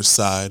lighter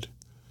side,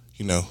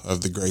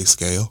 of the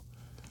grayscale.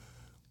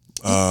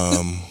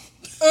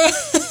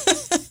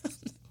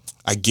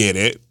 I get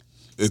it.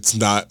 It's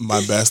not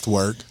my best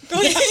work.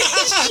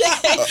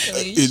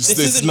 This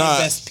isn't not my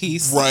best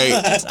piece.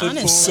 right.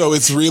 honest. So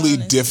it's really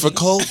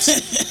difficult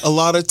a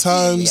lot of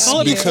times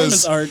Call it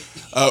because performance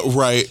art.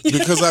 right,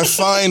 because I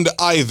find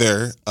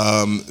either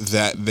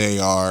that they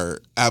are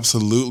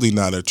absolutely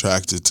not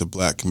attracted to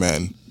black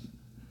men.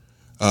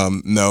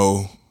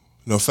 No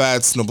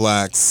fats, no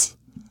blacks,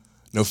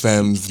 no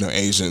femmes, no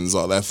Asians,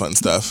 all that fun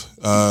stuff.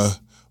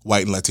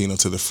 White and Latino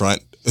to the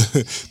front.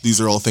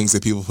 These are all things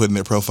that people put in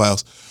their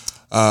profiles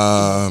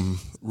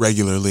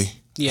regularly.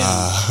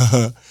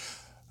 Yeah.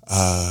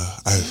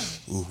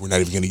 We're not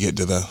even going to get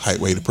to the height,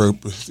 weight,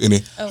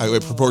 height,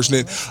 weight,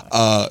 proportionate.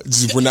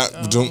 We're not.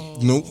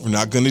 We're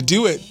not going to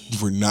do it.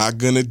 We're not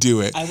going to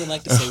do it. I would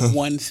like to say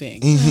one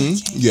thing.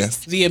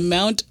 Yes. The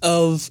amount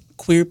of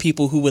queer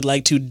people who would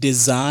like to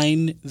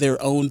design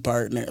their own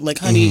partner. Like,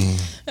 honey,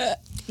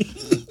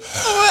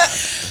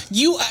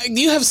 you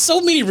have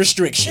so many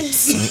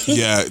restrictions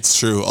Yeah, it's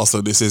true.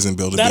 Also, this isn't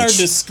Build a that Bitch.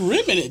 are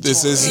discriminatory.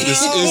 This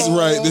is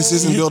right. This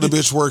isn't Build a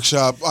Bitch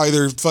workshop.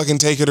 Either fucking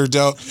take it or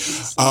don't.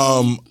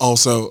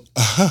 Also,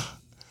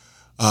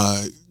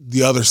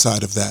 the other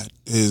side of that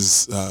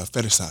is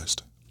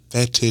fetishized.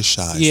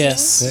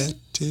 Yes.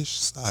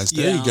 Fetishized.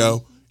 There Yeah. you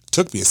go.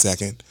 Took me a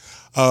second.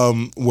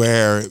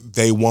 Where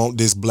they want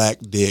this black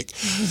dick.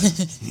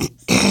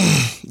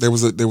 There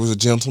was a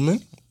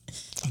gentleman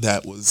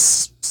that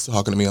was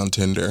talking to me on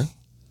Tinder.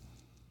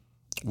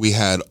 We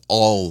had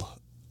all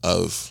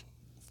of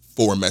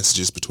 4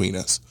 messages between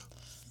us.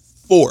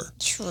 4.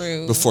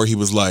 True. Before he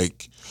was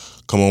like,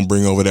 come on,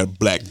 bring over that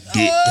black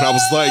dick. And I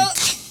was like,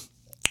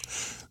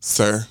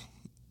 sir,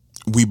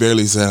 we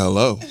barely said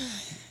hello.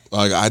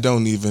 Like, I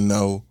don't even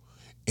know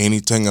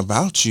anything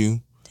about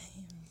you.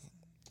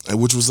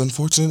 Which was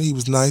unfortunate. He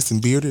was nice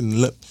and bearded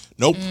and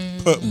nope,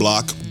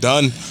 block,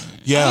 done.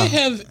 Yeah. I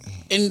have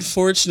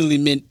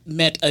unfortunately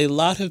met a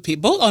lot of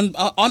people, both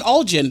on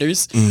all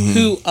genders,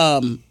 who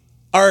that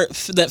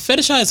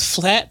fetishize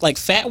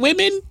fat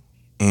women.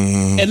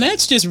 And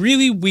that's just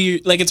really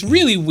weird. Like, it's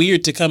really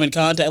weird to come in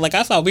contact. Like,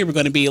 I thought we were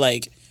going to be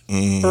like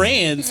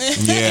friends.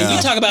 Yeah. And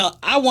you talk about,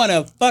 I want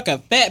to fuck a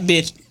fat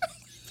bitch.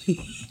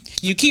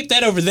 You keep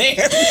that over there.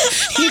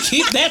 You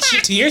keep that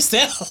shit to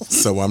yourself.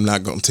 So I'm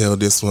not going to tell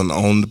this one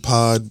on the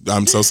pod.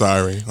 I'm so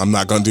sorry. I'm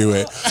not going to do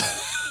it.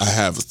 I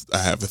have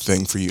a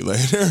thing for you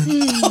later.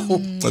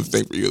 A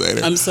thing for you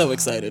later. I'm so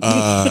excited.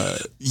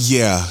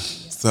 Yeah.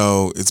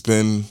 So it's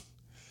been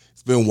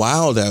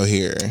wild out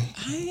here.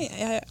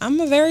 I'm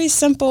a very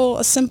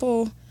simple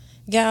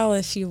gal,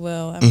 if you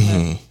will.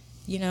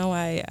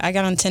 I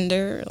got on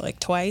Tinder like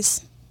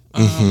twice.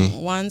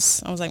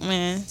 Once I was like,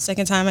 man.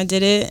 Second time I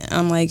did it,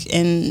 I'm like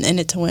in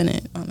it to win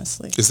it.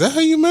 Honestly. Is that how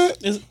you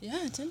met? Yeah,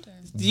 Tinder.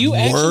 You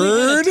actually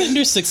had a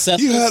Tinder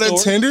successful You had a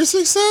story? Tinder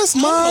success?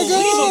 My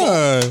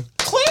God.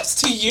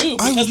 Claps to you,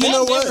 because you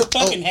know that never what?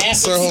 fucking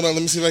happens. Sir, hold on.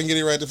 Let me see if I can get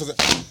it right.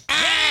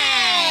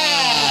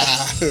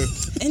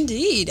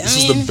 Indeed. This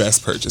is the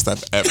best purchase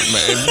I've ever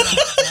made.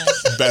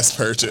 Best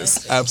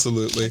purchase.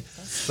 Absolutely.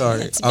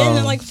 Sorry. It's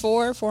been like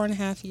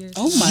 4.5 years.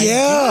 Oh my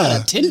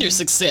God, a Tinder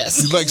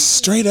success. Like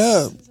straight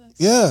up.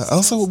 Yeah.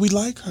 Also, we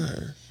like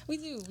her. We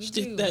do.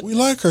 We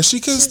like her. She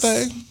could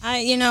stay.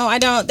 I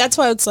don't. That's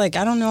why it's like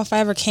I don't know if I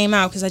ever came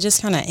out because I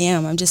just kind of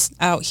am. I'm just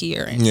out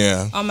here. And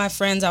Yeah. all my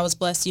friends, I was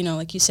blessed.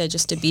 Like you said,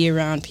 just to be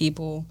around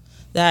people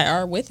that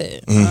are with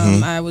it.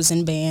 I was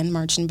in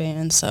marching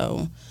band,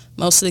 so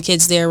most of the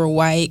kids there were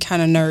white,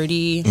 kind of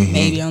nerdy,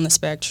 maybe on the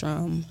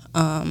spectrum.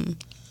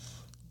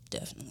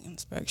 Definitely on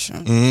the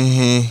spectrum.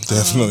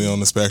 Definitely on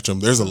the spectrum.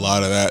 There's a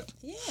lot of that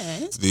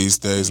these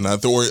days. I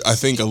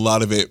think a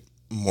lot of it,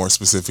 more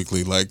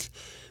specifically, like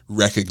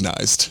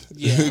recognized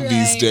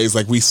these days.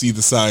 Like we see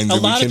the signs. A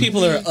lot of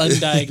people are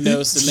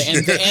undiagnosed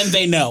and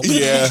they know.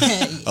 Yeah.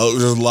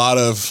 There's a lot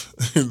of,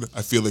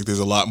 I feel like there's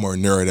a lot more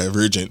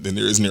neurodivergent than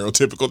there is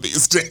neurotypical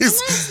these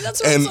days.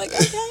 That's what it's like,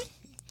 okay.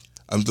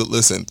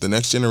 Listen, the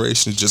next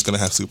generation is just going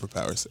to have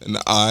superpowers. And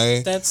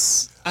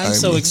I'm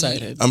so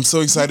excited. I'm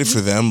so excited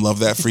for them. Love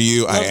that for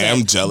you. I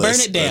am jealous.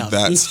 Burn it down.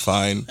 That's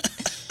fine.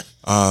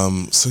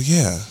 So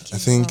yeah, I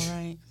think, All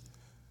right.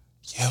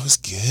 yeah, it was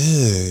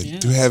good. Yeah.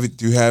 Do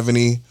you have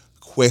any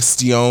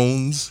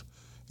questions?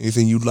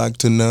 Anything you'd like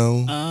to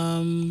know?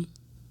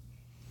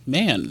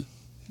 Man.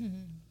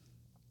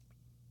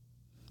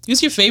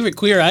 Who's your favorite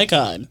queer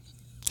icon?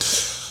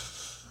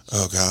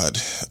 Oh God.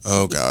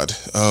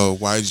 Oh,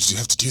 why did you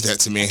have to do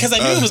that to me? Because I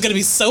knew it was going to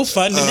be so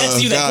fun to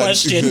ask you that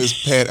question.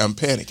 I'm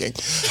panicking.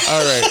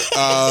 All right.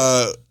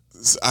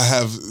 I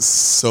have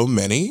so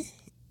many.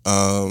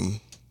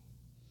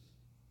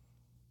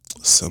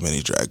 So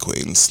many drag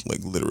queens, like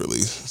literally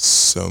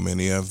so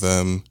many of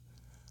them.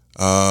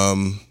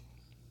 I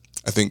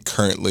think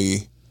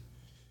currently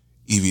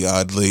Evie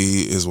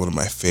Oddly is one of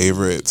my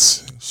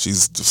favorites.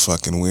 She's the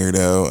fucking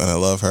weirdo and I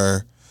love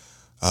her.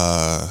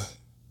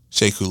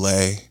 Shea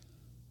Coulee.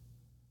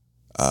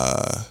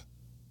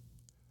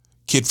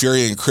 Kid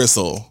Fury and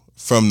Crystal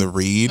from The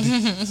Read.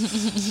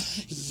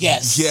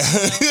 Yes. Yeah.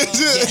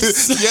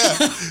 Yeah.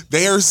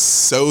 They are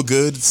so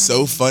good,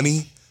 so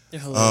funny. They're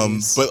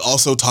hilarious. But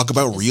also talk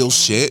about real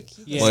shit,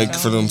 like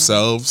for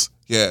themselves.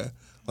 Yeah.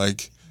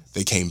 Like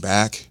they came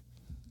back.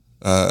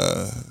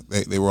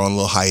 They were on a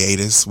little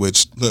hiatus,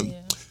 which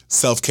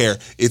self-care.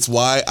 It's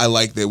why I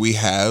like that we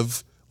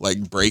have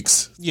like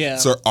breaks. Yeah.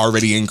 So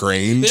already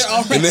ingrained. There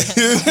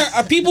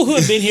are people who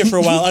have been here for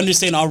a while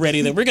understand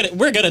already that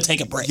we're gonna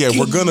take a break. Yeah,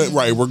 we're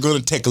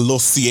gonna take a little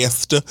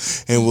siesta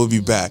and we'll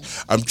be back.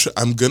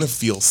 I'm gonna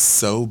feel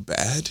so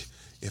bad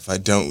if I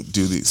don't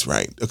do these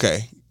right.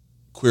 Okay,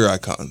 queer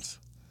icons.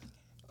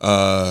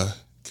 Now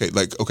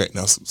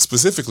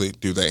specifically,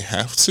 do they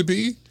have to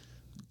be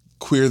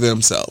queer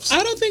themselves?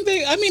 I don't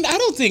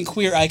think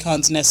queer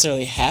icons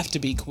necessarily have to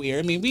be queer.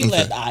 I mean, we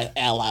let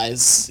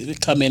allies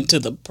come into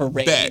the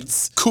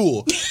parades. Bet.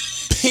 Cool.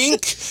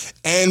 Pink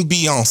and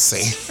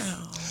Beyonce.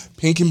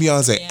 Pink and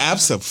Beyonce. Yeah.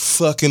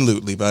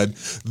 Absolutely, bud.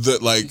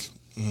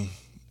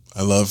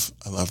 I love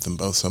them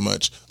both so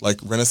much. Like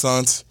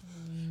Renaissance.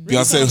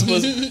 Renaissance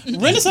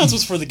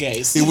was for the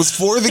gays. It was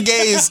for the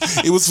gays.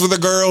 It was for the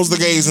girls, the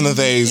gays, and the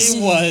theys.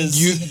 It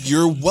was.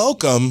 You're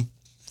welcome.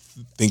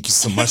 Thank you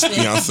so much,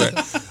 Beyonce.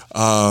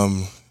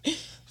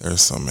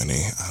 There's so many.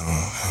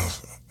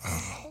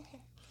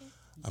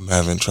 I'm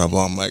having trouble.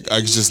 I'm like,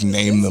 I could just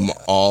name them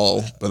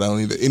all, but I don't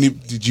need any.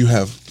 Did you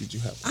have?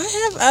 I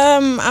have.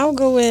 I'll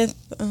go with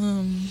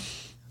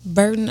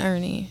Bert and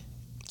Ernie.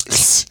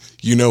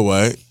 You know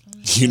what?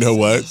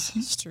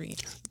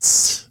 Street.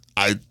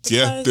 I'm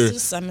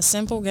a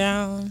simple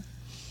gal.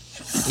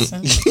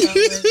 Simple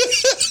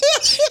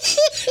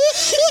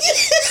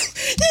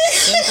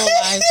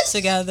life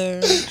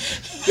together.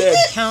 Dead.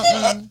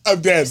 Counting.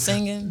 I'm dead.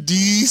 Singing.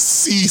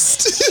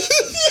 Deceased.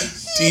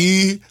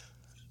 The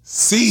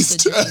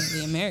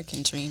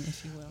American dream,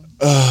 if you will.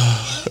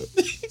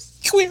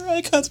 Queer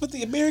icons with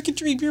the American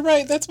dream. You're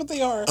right. That's what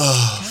they are.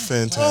 Oh,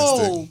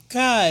 fantastic. Oh,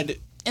 God.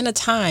 In a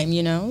time,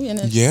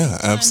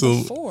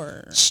 absolutely.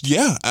 Before.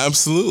 Yeah,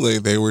 absolutely.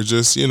 They were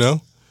just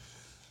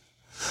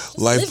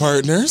life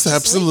partners.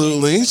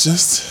 Absolutely.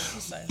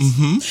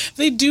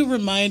 They do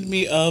remind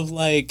me of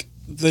like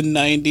the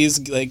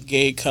 90s like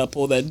gay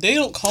couple that they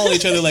don't call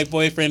each other like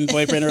boyfriend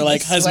or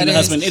like husband.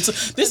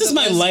 This is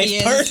my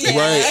life partner. Yeah.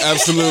 Right,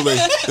 absolutely.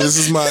 This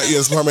is my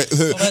apartment.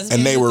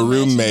 And they were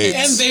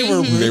roommates. They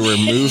were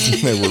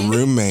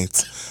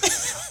roommates.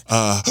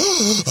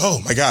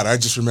 Oh my God! I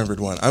just remembered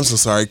one. I'm so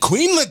sorry,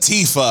 Queen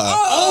Latifah.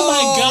 Oh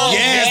my God!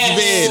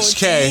 Yes, bitch.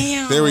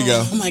 Okay, there we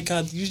go. Oh my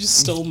God! You just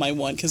stole my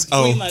one because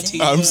Queen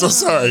Latifah. I'm so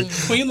sorry.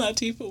 Queen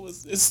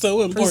Latifah is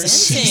so important.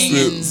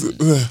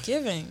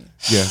 Giving.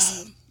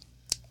 Yes.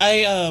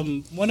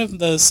 One of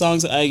the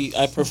songs that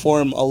I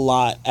perform a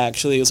lot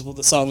actually is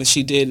the song that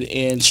she did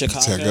in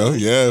Chicago.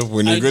 Yeah,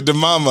 When You're Good to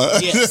Mama.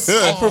 Yes,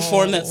 I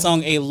perform that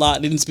song a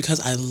lot, and it's because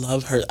I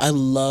love her. I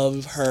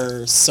love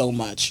her so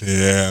much.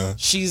 Yeah,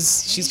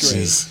 she's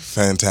great. She's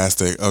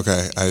fantastic.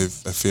 Okay, I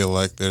feel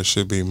like there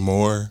should be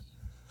more.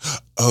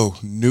 Oh,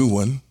 new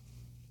one.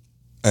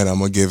 And I'm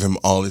going to give him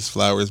all his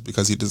flowers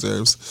because he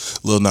deserves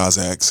Lil Nas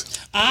X.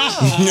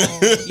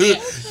 Yeah.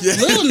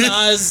 Lil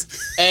Nas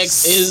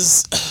X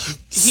is...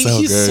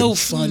 he's so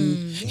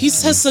fun. He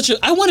has such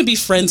a... I want to be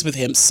friends with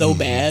him so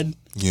bad.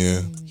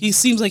 Yeah. He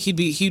seems like he'd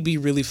be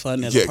really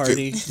fun at a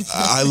party.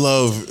 I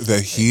love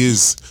that he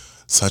is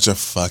such a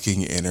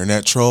fucking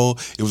internet troll.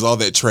 It was all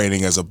that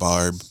training as a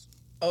barb.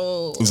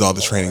 Oh. It was all the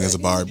training as a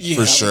barb,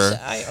 for sure.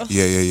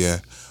 Yeah.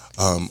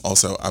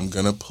 Also, I'm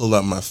going to pull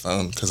up my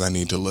phone because I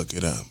need to look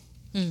it up.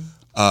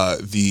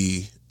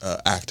 The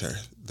actor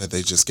that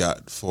they just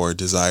got for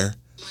Desire.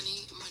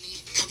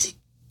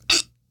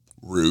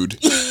 Rude.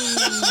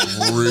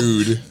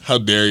 Rude. How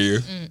dare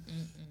you?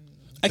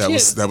 That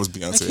was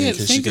Beyonce. I can't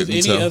think of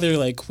any other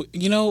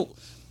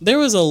there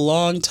was a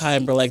long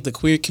time where like the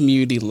queer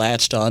community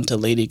latched on to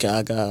Lady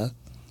Gaga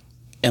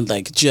and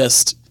like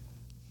just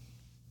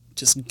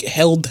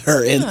held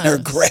her in her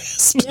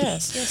grasp.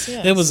 Yes.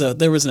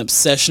 There was an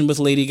obsession with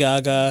Lady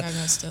Gaga.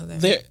 Gaga's still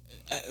there.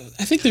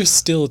 I think there's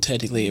still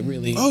technically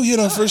really. Oh,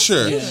 for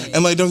sure. Yeah.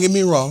 And like, don't get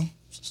me wrong.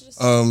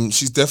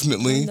 She's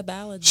definitely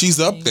she's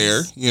up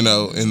there, in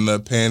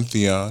the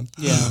pantheon.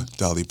 Yeah.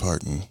 Dolly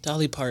Parton.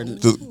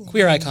 The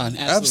queer icon.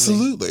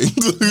 Absolutely.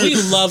 We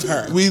love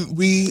her. We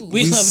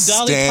love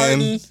Dolly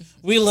Parton.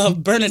 We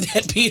love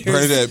Bernadette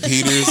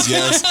Peters.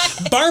 Yes.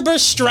 Barbara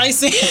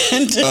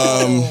Streisand.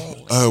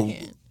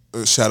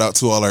 Shout out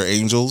to all our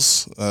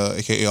angels,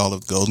 aka all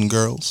of the Golden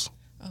Girls.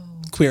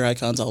 Queer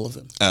icons, all of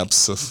them.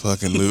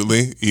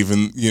 Absolutely.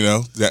 Even,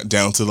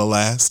 down to the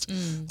last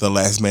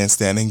man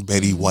standing,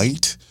 Betty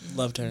White.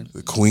 Loved her.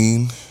 The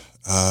Queen.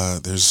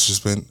 There's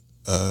just been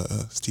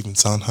Stephen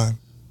Sondheim.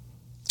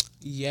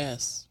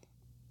 Yes.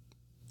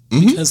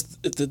 Mm-hmm. Because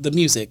the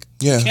music.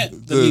 Yeah.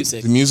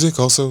 The music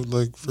also,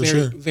 like, for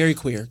sure. Very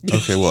queer.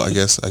 Okay, well, I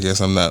guess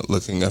I'm not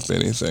looking up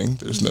anything.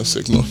 There's no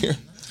signal here.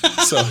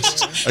 So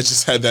I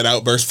just had that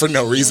outburst for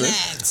no reason.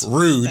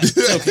 Rude.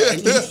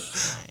 Okay.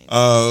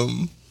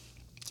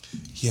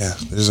 Yeah,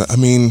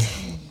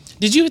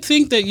 did you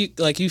think that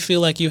you feel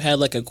like you had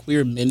like a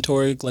queer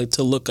mentor like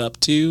to look up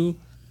to?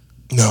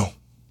 No.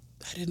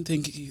 I didn't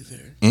think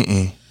either.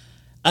 Mm-mm.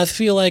 I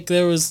feel like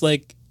there was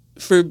like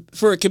for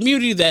a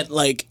community that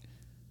like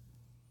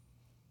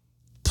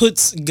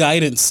puts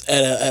guidance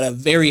at a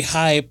very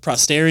high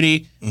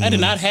posterity. I did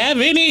not have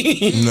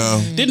any.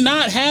 No. Did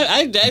not have.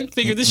 I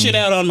figured this shit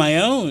out on my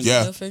own.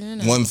 Yeah,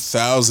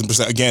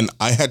 1000%. Again,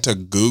 I had to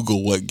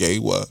Google what gay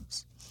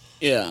was.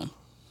 Yeah.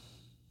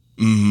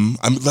 I'm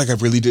like, I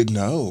really didn't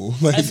know.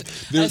 Like,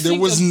 there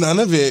was none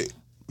of it.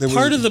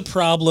 Part of the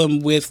problem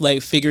with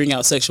like figuring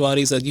out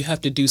sexuality is that you have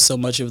to do so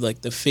much of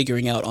like the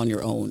figuring out on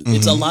your own.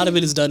 It's a lot of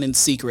it is done in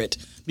secret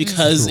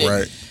because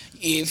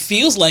it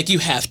feels like you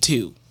have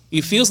to.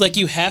 It feels like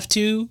you have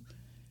to.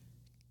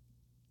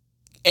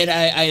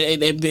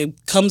 And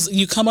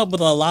you come up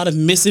with a lot of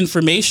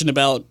misinformation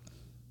about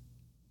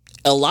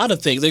a lot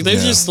of things. Like,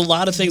 there's just a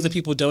lot of things that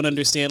people don't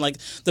understand. Like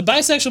the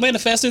bisexual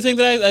manifesto thing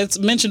that I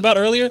mentioned about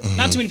earlier.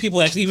 Not too many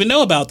people actually even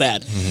know about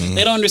that.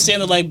 They don't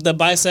understand that like the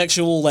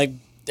bisexual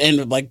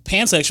and like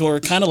pansexual are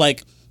kind of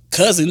like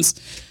cousins.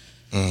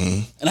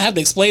 And I have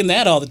to explain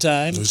that all the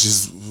time. Which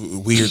is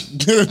weird.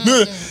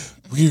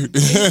 Weird.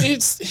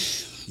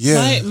 It's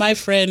my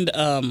friend,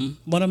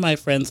 one of my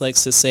friends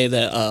likes to say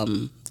that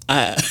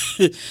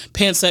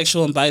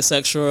pansexual and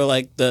bisexual are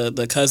like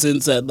the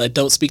cousins that like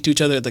don't speak to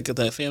each other at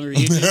the family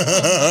reunion.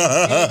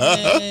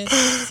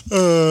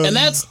 And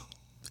that's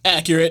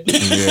accurate.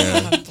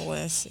 Yeah.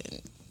 Bless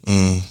it.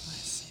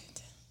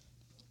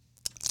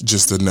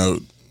 Just a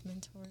note.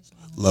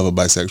 Love a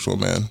bisexual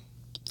man.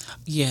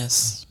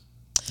 Yes.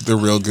 They're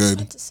real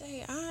good. To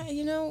say,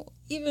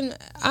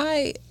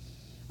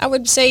 I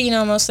would say,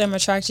 mostly I'm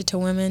attracted to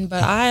women,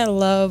 but I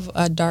love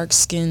a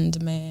dark-skinned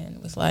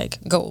man with like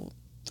gold.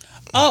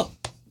 Oh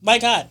my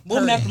God,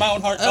 woman after my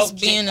own heart. Us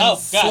being in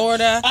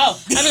Florida, I'd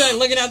be like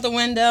looking out the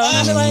window, and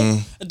I'd be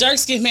like, a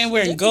dark-skinned man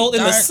wearing gold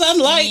in the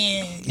sunlight,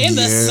 in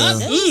the sun.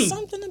 There's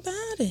something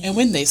about it. And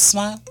when they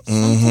smile,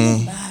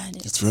 something about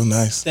it. It's real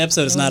nice. The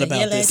episode is not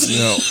about this.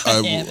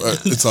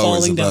 It's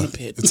always down about the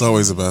pit. It's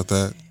always about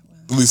that.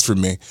 At least for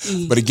me.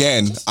 But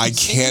again, I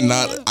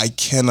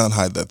cannot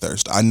hide that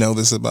thirst. I know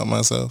this about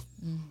myself.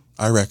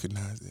 I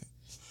recognize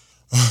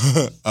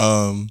it.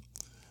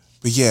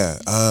 But yeah,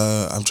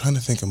 I'm trying to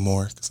think of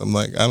more because I'm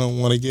like, I don't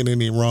want to get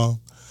any wrong.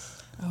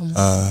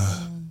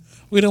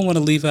 We don't want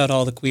to leave out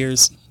all the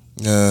queers.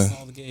 Yeah.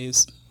 All the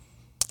gays.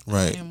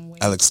 Right.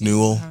 Alex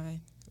Newell.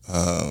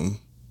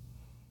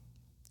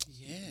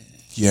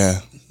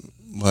 Yeah.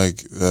 Like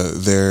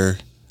their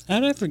How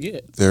did I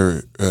forget?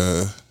 Their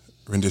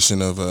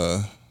rendition of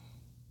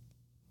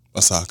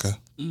Osaka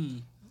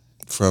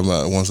from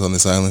Once on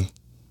This Island.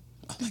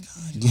 Oh my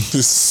God.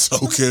 It's so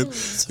good.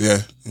 Yeah.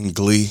 And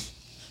Glee.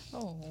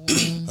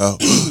 Oh,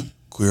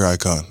 queer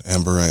icon,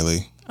 Amber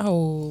Riley.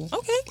 Oh,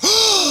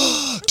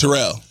 okay.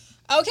 Terrell.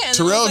 Okay.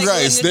 Terrell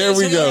Grice. There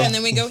we go. And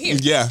then we go here.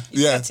 Yeah.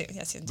 Yes,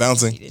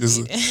 Bouncing. This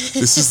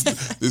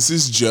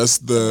is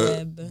just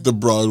the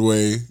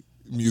Broadway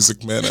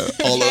Music Man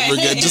all over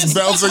again, just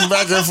bouncing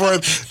back and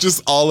forth,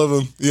 just all of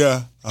them.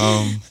 Yeah.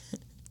 I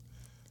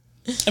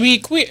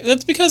mean,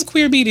 that's because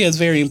queer media is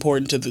very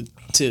important to the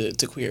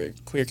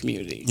queer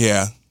community.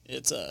 Yeah.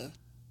 It's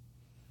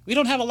we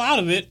don't have a lot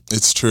of it.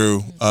 It's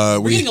true.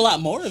 We're getting a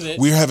lot more of it.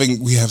 We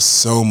have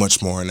so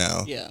much more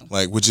now. Yeah.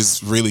 Like, which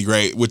is really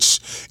great, which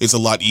is a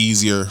lot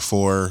easier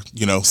for,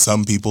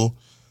 some people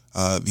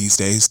these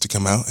days to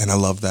come out. And I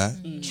love that,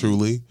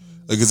 truly.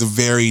 Like, it's a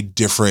very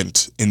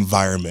different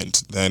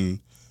environment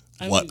than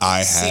what I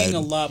had. Seeing a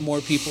lot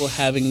more people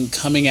having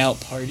coming out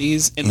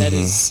parties, and that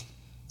is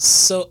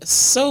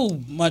so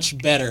much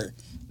better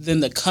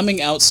than the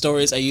coming out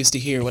stories I used to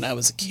hear when I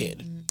was a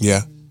kid.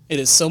 Yeah. It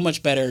is so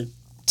much better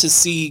to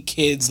see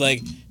kids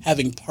like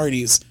having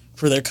parties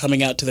for their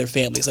coming out to their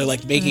families. They're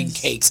like making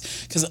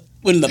cakes. Because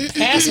in the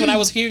past, when I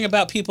was hearing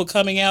about people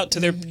coming out to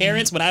their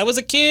parents when I was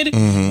a kid,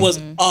 was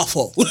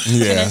awful.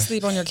 Can I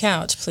sleep on your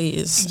couch,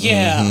 please?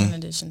 Yeah. In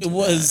addition to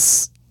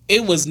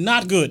it was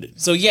not good.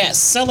 So yes,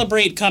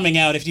 celebrate coming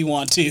out if you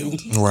want to.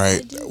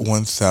 Right.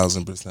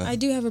 1,000%. I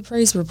do have a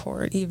praise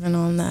report even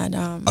on that.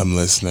 I'm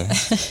listening.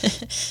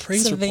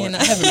 Praise report.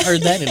 I haven't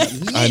heard that in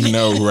a minute. I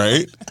know,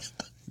 right?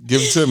 Give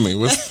it to me.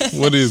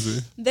 What is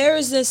it? There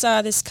is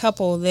this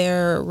couple.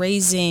 They're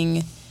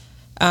raising.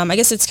 I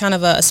guess it's kind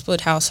of a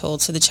split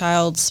household. So the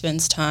child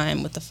spends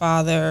time with the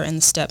father and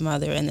the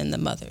stepmother, and then the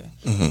mother.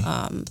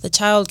 The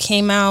child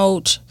came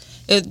out.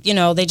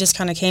 They just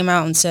kind of came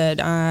out and said,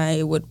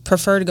 "I would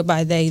prefer to go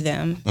by they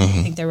them." I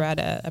think they were at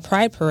a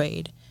pride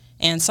parade,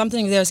 and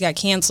something of theirs got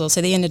canceled,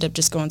 so they ended up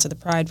just going to the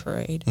pride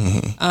parade.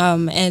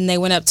 And they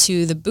went up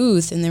to the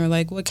booth, and they were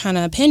like, "What kind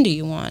of pen do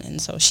you want?"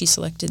 And so she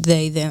selected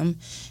they them,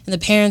 and the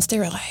parents, they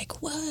were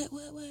like, "What?"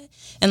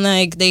 And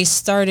like they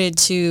started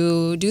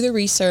to do the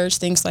research,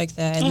 things like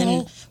that. And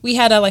then we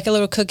had a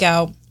little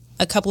cookout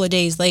a couple of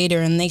days later,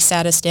 and they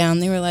sat us down.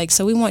 They were like,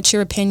 "So we want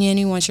your opinion,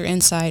 we want your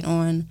insight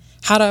on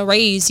how to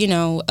raise,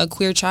 a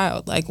queer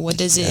child. Like, what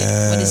does it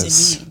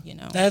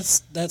mean,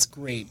 That's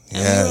great.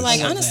 And we were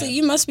like, honestly,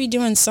 you must be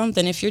doing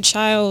something if your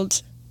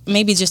child,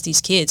 maybe just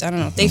these kids, I don't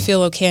know, if they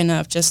feel okay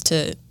enough just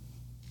to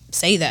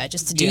say that,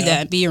 just to do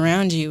that, be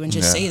around you and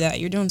just say that,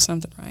 you're doing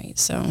something right.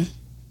 So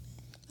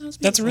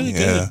that's really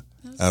good. Yeah,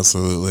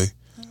 absolutely.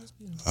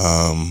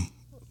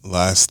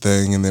 Last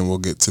thing, and then we'll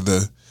get to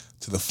the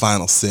to the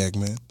final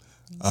segment.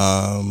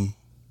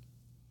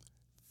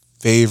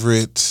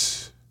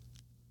 Favorite,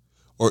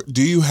 or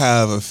do you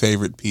have a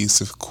favorite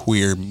piece of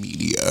queer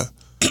media?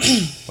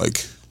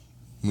 Like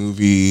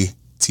movie,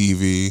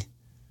 TV?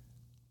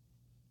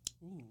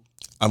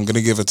 I'm going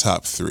to give a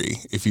top 3.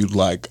 If you'd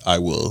like, I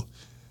will.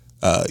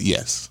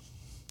 Yes.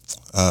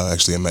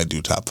 Actually, I might do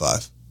top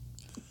 5.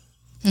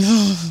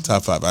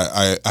 Top 5.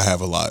 I have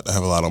a lot. I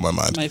have a lot on my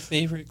mind. My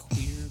favorite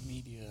queer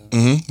media.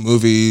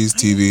 Movies,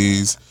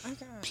 TVs,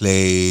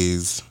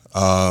 plays.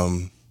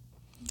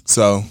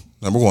 So,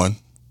 number 1,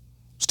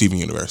 Steven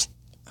Universe.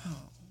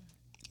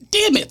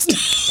 Damn it.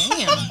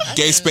 Damn.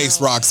 Gay Space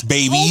Rocks,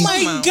 baby. Oh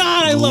my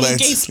God, I love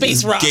Gay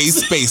Space Rocks. Gay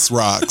Space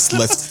Rocks.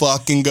 Let's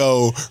fucking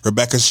go.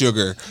 Rebecca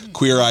Sugar,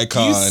 queer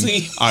icon. You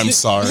see. I'm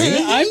sorry.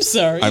 I'm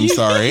sorry. I'm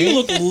sorry. You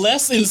look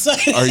less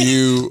inside. Are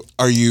you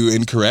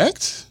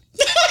incorrect?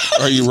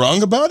 Are you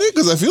wrong about it?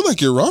 Because I feel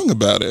like you're wrong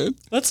about it.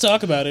 Let's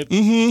talk about it.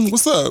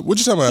 What's up? What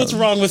you talking about? What's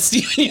wrong with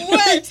Steven?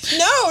 What?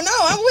 No,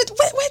 I'm with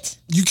what?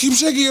 You keep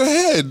shaking your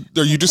head.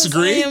 Are you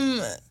disagree? I am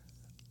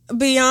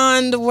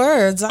beyond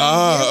words.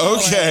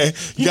 Okay.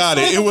 Got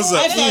it. It was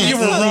I thought you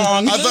were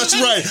wrong. I thought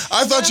you right.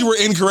 I thought you were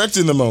incorrect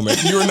in the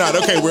moment. You were not.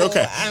 Okay, we're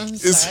okay. I'm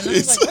sorry. I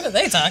was like, what are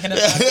they talking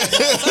about?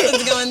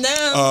 Something's going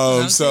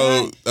down.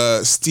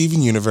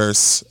 Steven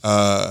Universe,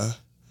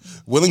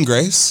 Will and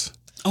Grace.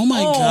 Oh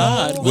my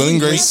God. Will and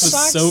Grace was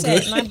box so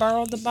set, good. and I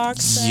borrowed the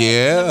box set.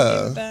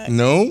 Yeah.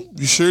 No,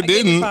 you sure I gave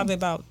you didn't. probably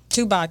about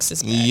 2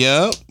 boxes back.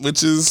 Yep,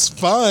 which is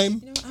fine.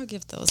 You know, I'll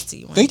give those to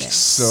you one Thank day. you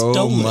so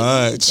Stolen.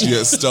 much.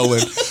 Yeah,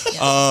 stolen.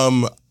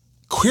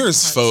 Queer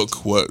as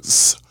Folk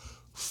was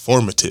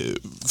formative.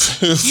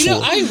 You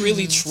know, I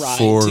really tried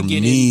for to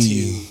get me.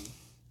 into.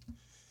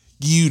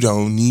 You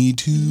don't need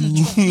to.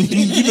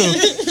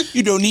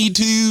 You don't need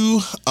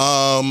to.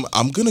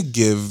 I'm gonna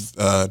give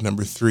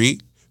number 4.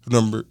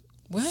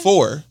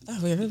 Oh,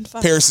 we're in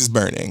 5. Paris is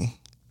Burning.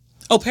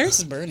 Oh, Paris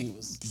is Burning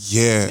was.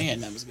 Yeah. Man,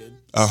 that was good.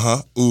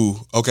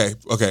 Ooh. Okay.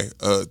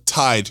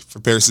 Tied for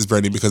Paris is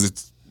Burning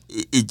because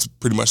it's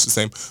pretty much the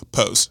same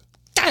pose.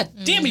 God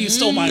damn it, you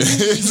stole my.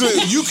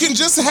 You can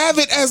just have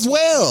it as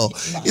well.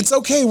 It's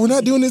okay. We're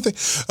not doing anything.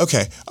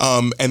 Okay.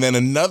 And then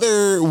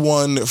another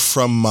one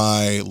from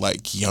my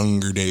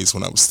younger days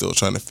when I was still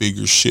trying to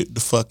figure shit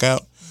the fuck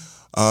out.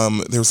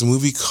 There was a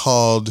movie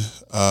called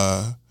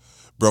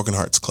Broken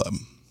Hearts Club.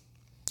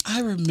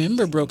 I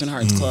remember Broken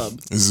Hearts Club.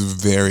 It was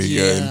very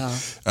Yeah.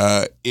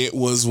 good. It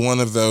was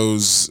one of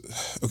those.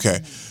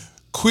 Okay,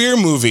 queer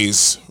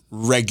movies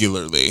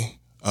regularly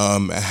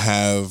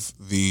have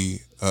the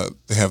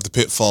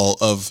pitfall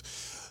of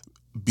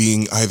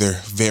being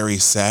either very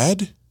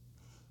sad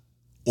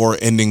or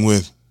ending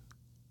with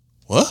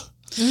what?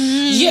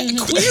 Yeah,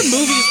 queer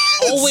movies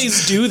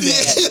always do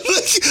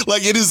that.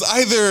 Like it is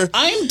either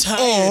I'm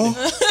tired.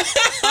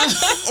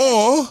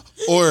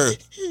 or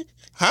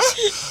huh?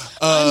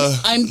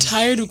 I'm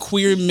tired of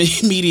queer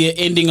media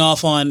ending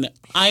off on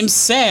I'm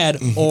sad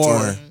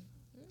or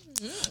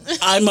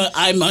I'm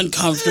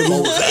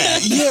uncomfortable with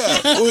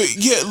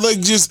that.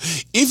 Like just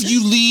if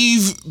you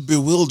leave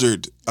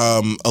bewildered,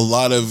 a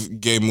lot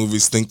of gay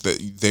movies think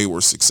that they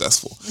were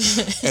successful,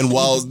 and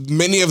while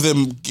many of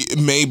them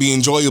may be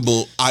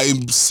enjoyable,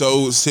 I'm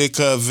so sick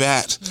of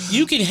that.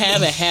 You can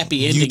have a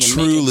happy ending and make a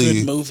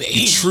good movie.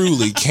 You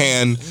truly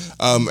can,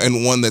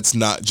 and one that's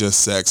not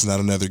just sex, not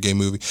another gay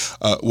movie.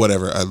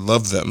 Whatever, I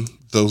love them.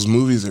 Those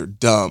movies are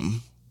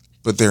dumb,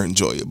 but they're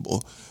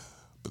enjoyable.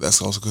 But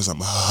that's also because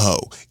I'm a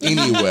hoe.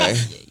 Anyway,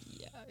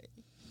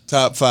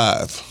 top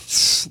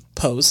 5.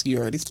 Pose, you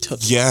already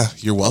took it. Yeah,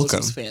 you're Pose welcome.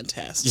 was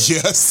fantastic.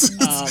 Yes,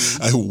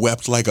 I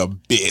wept like a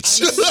bitch.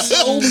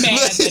 So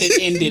mad that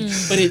it ended,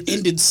 but it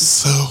ended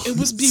so. It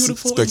was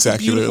beautiful.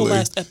 Spectacularly. It was a beautiful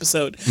last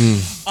episode.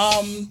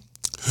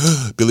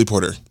 Billy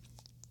Porter.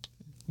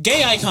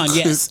 Gay icon,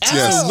 yes,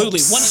 absolutely,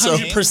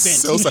 100%.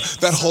 So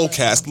that whole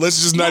cast.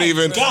 Let's just not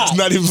even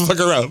fuck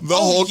around. The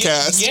whole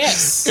cast.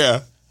 Yes.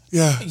 Yeah.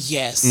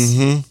 Yes.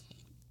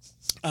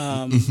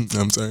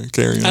 I'm sorry.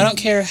 Carry on. I don't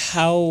care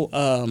how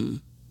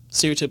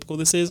stereotypical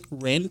this is.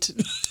 Rent.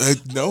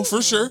 No,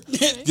 for sure.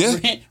 Yeah.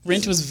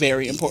 Rent was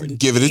very important.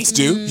 Give it its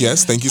due.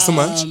 Yes. Thank you so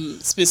much.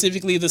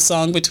 Specifically, the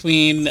song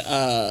between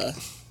the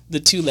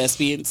 2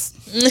 lesbians.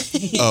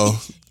 Oh,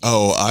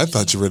 I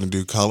thought you were going to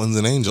do Collins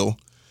and Angel,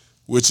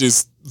 which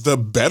is the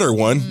better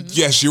one.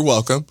 Yes, you're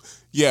welcome.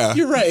 Yeah.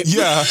 You're right.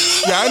 Yeah.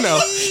 Yeah, I know.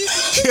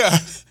 Yeah.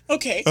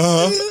 Okay.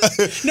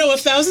 No,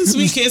 1,000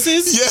 Sweet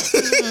Kisses.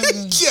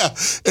 Yeah.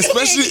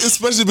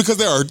 Especially because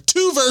there are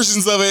 2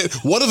 versions of it.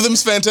 One of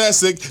them's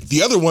fantastic.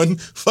 The other one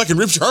fucking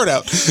rips your heart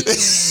out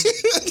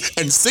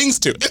and sings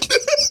to it.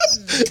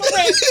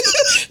 Correct.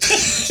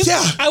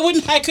 Yeah.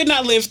 I could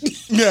not live.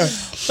 Yeah.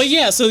 But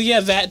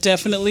that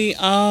definitely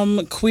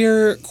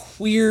queer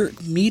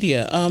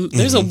media.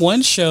 There's a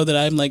one show that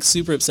I'm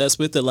super obsessed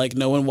with that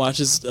no one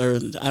watches, or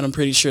I'm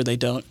pretty sure they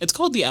don't. It's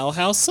called The Owl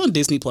House. It's on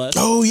Disney Plus.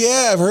 Oh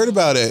yeah, I've heard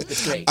about it.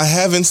 It's great. I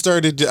haven't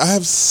started. I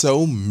have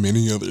so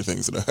many other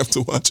things that I have to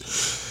watch.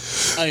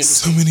 I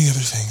So many other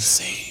things.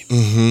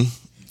 Same.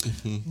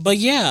 But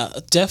yeah,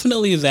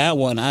 definitely that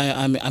one.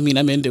 I mean,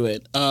 I'm into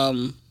it.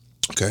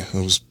 Okay, it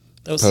was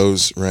That was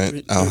Pose,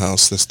 Rent, Owl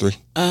House. That's 3.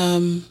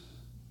 I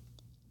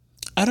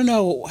don't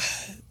know.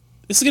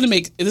 This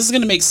is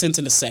gonna make sense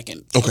in a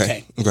second.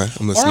 Okay. I'm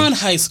listening. Or on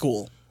High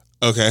School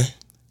Okay.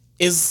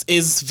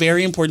 is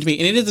very important to me,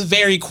 and it is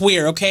very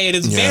queer. Okay, it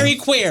is very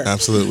queer.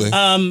 Absolutely.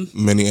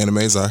 Many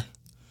animes are.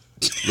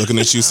 Looking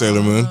at you,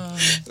 Sailor Moon.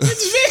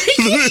 It's very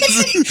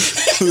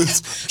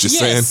Just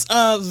saying.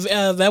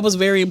 that was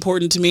very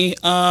important to me.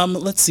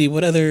 Let's see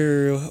what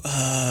other.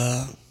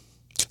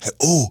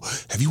 Oh,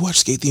 have you watched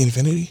Skate the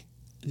Infinity?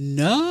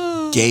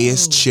 No.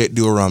 Gayest shit.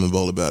 Do a ramen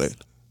bowl about it.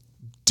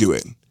 Do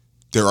it.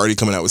 They're already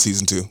coming out with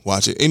season 2.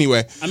 Watch it.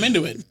 Anyway, I'm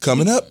into it.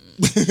 coming up.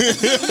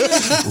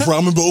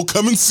 Ramen bowl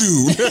coming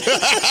soon.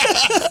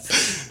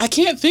 I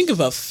can't think of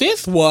a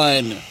 5th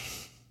one.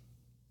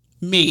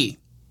 Me.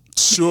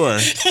 Sure,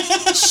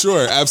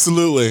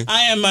 absolutely.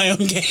 I am my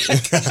own gay.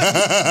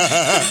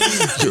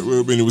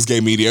 I mean, it was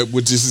gay media,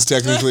 which is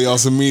technically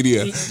also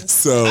media.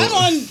 So I'm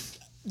on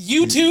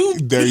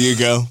YouTube. there you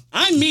go.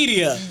 I'm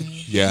media.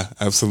 Yeah,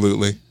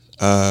 absolutely.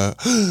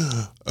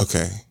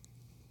 Okay.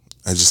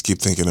 I just keep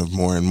thinking of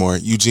more and more.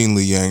 Eugene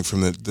Lee Yang from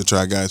the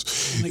Try Guys.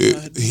 Oh my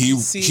God. He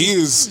See?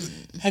 is.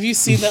 Have you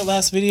seen that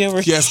last video?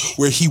 Where Yes,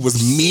 where he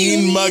was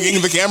mean mugging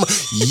the camera.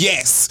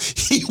 Yes,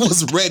 he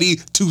was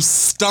ready to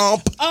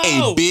stomp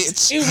a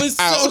bitch. It was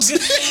out. so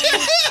good.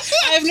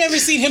 I've never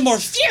seen him more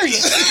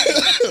furious.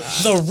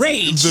 The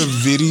rage. The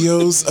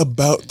videos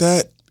about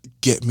that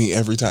get me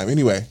every time.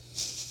 Anyway,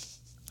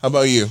 how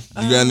about you?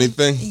 You got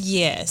anything?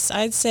 Yes,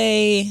 I'd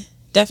say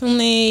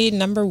definitely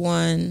number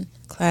 1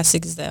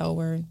 classic is the L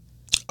Word.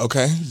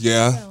 Okay,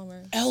 yeah.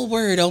 L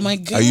Word. Oh my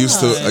God. I used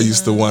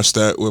to watch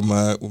that with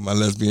my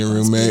lesbian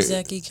roommate.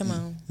 Zeki, come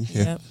on.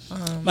 Yeah.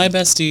 Yep. My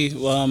bestie,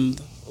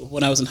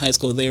 when I was in high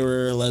school, they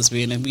were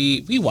lesbian, and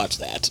we watched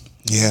that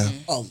Yeah.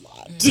 a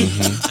lot.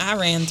 I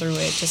ran through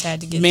it. Just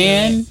had to get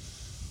Man, through it.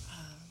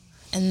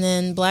 And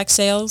then Black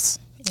Sails.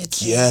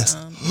 It's Yes.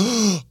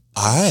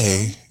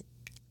 I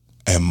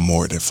am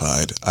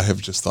mortified. I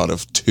have just thought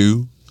of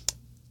 2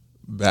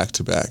 back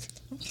to back.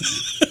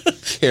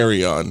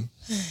 Carry on.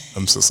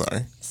 I'm so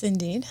sorry. Yes,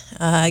 indeed.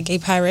 Gay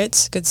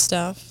Pirates, good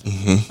stuff.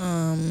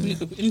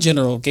 in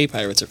general, gay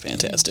pirates are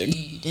fantastic.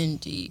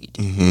 Indeed.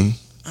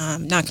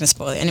 Mm-hmm. Not gonna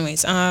spoil it.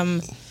 Anyways,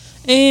 and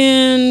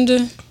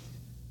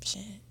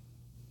shit,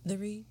 The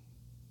Read.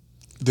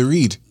 The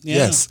Read. Yeah.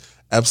 Yes,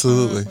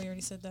 absolutely. We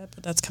already said that,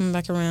 but that's coming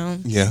back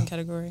around. Yeah. Same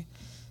category.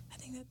 I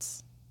think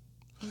that's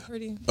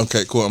pretty.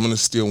 Okay, cool. I'm gonna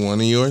steal one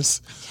of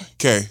yours.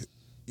 Okay,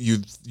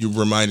 you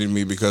reminded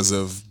me because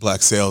of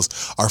Black Sails.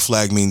 Our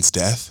flag means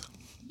death.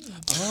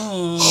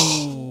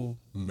 Oh,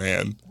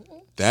 Man,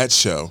 that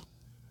show.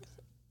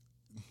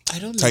 I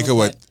don't know. Taika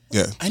what?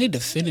 Yeah, I need to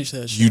finish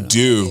that show. you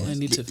do. I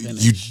need to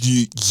finish. You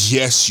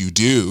yes, you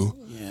do.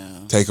 Yeah.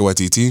 Taika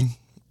Waititi.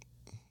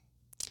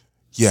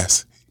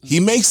 Yes, he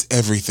makes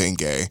everything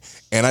gay,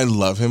 and I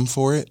love him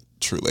for it.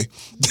 Truly,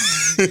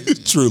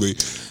 truly.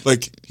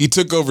 Like he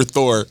took over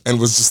Thor and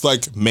was just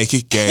like, make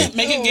it gay,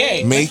 Make it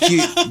gay. make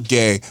it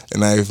gay,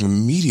 and I've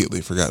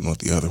immediately forgotten what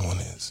the other one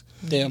is.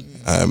 Damn.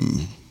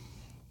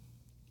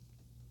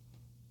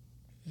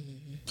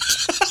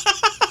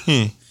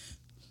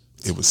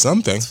 It was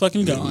something. It's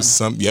fucking gone. It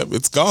was yep,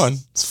 it's gone.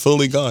 It's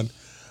fully gone.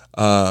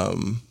 Yeah,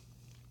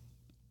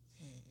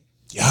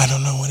 I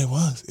don't know what it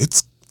was.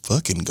 It's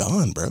fucking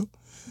gone, bro.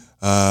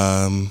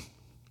 I'm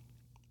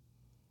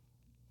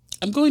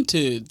going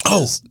to.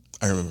 Oh,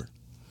 I remember.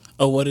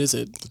 Oh, what is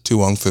it? Tu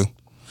Wong Fu.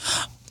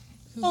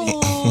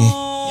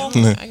 Oh.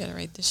 I gotta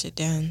write this shit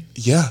down.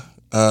 Yeah.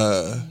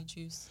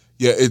 Juice.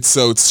 Yeah, it's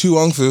Tu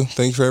Wong Fu.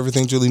 Thank you for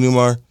everything, Julie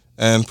Newmar,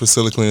 and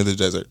Priscilla, Queen of the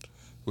Desert,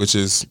 which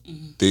is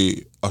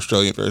the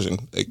Australian version.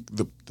 Like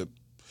the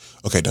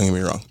okay, don't get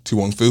me wrong. Tu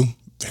Wong Fu,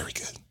 very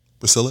good.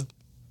 Priscilla,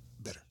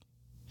 better.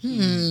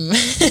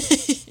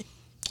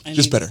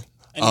 Just better.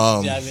 I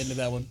need to dive into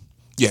that one.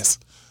 Yes.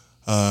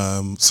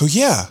 So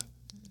yeah,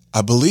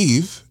 I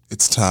believe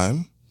it's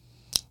time.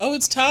 Oh,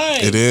 it's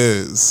time. It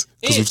is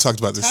because we've It's talked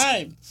about this.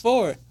 Time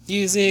for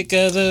Music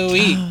of the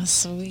Week. Oh,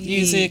 sweet.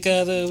 Music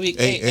of the Week.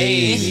 Hey,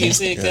 Hey, hey.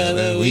 Music of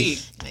the Week.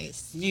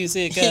 Nice.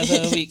 Music of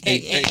the Week. Hey,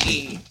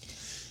 hey.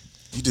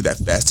 You did that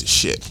fast as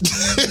shit.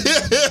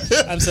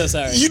 I'm so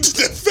sorry. You did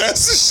that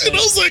fast as shit. I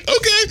was like,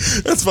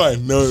 okay, that's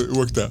fine. No, it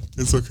worked out.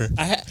 It's okay.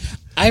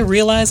 I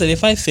realize that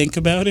if I think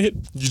about it,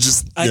 You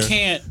just I yeah.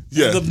 can't.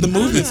 Yeah. The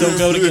movements don't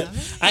go together.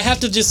 I have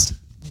to just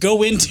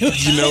go into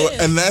it. You know,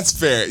 and that's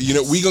fair. You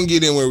know, we gonna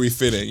get in where we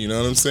fit in. You know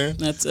what I'm saying?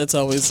 That's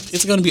always.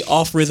 It's going to be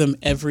off rhythm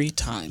every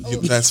time.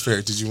 That's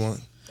fair. Did you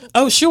want?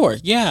 Oh, sure.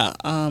 Yeah.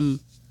 I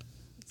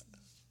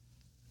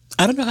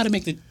don't know how to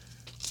make the.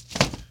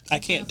 I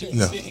can't do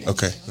No. it.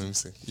 Okay. Let me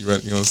see. You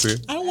ready? You want to see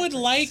it? I would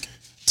like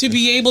to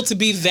be able to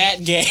be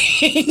that gay.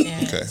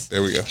 Okay.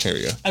 There we go. Here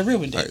we go. I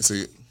ruined it. All right. So,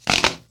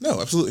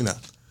 no, absolutely not.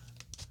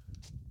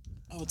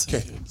 Oh, it's Okay.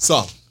 okay.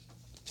 Song.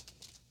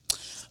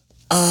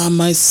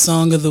 My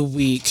song of the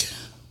week.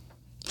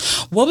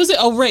 What was it?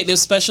 Oh, right.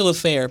 There's Special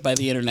Affair by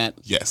The Internet.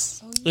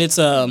 Yes. It's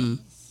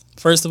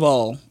First of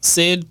all,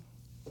 Sid,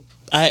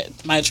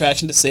 my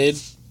attraction to Sid,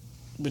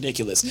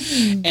 ridiculous.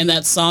 And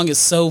that song is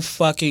so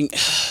fucking,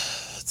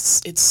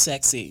 it's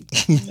sexy.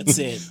 That's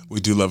it. We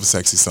do love a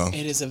sexy song.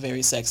 It is a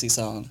very sexy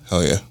song.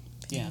 Hell yeah.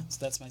 Yeah,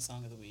 so that's my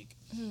song of the week.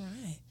 All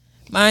right.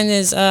 Mine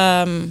is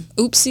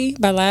Oopsie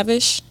by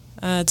Lavish.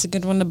 It's a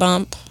good one to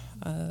bump.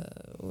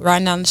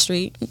 Riding down the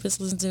street, just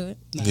listen to it.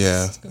 Nice.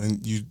 Yeah,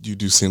 and you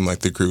do seem like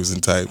the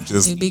cruising type.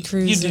 Just You be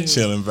cruising. You do.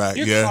 chilling back.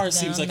 Your yeah. car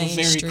seems Down like a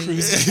Main very Street.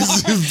 cruisy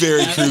It's a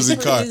very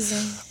cruisy car.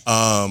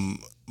 Cruising.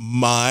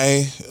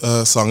 My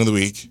song of the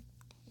week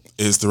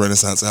is the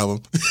Renaissance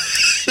album.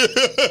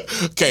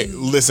 Okay,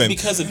 listen.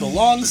 because it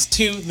belongs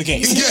to the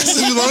game. Yes,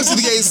 it belongs to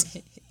the gays.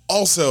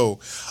 Also,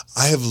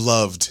 I have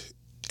loved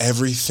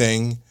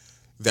everything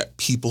that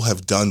people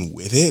have done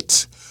with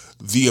it.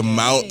 The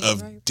amount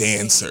of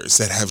dancers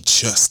that have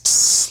just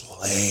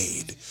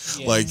slayed.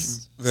 Yes. Like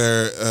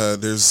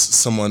there's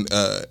someone,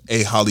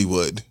 A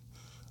Hollywood,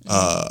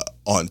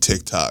 on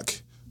TikTok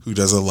who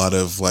does a lot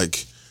of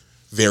like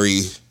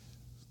very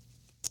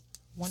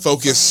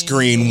focus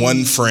screen,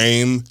 one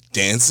frame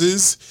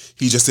dances.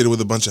 He just did it with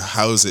a bunch of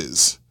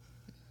houses.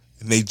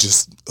 And they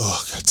just,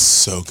 that's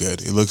so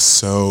good. It looks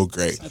so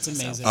great. That's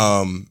amazing.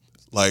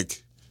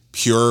 Like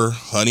Pure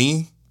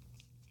Honey,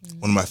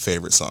 one of my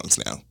favorite songs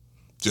now.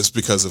 Just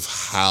because of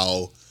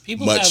how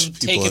People much have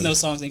taken those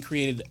songs and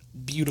created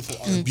beautiful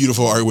art.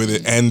 beautiful art with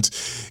it, and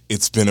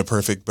it's been a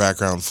perfect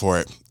background for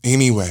it.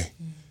 Anyway,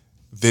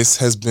 this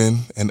has been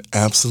an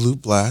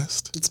absolute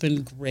blast. It's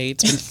been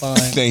great. It's been fun.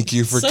 Thank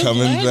you for So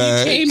coming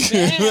glad back. you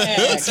came back.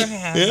 Thanks for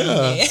having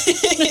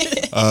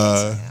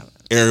me.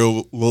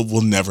 Ariel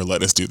will never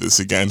let us do this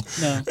again.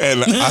 No.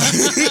 And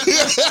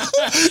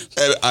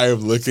I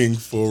am looking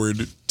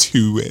forward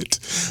to it.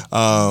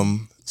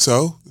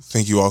 So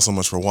thank you all so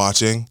much for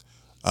watching.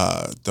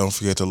 Don't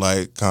forget to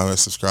like, comment,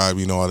 subscribe.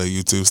 You know, all the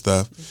YouTube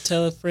stuff.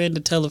 Tell a friend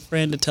to tell a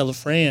friend to tell a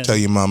friend. Tell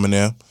your mama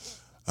now.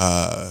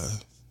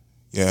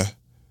 Yeah.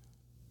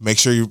 Make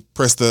sure you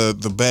press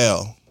the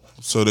bell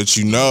so that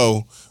you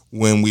know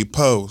when we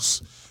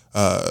post.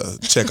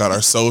 Check out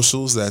our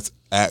socials. That's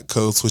at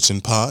Code Switching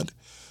Pod.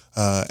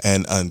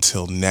 And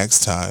until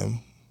next time,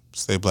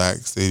 stay black,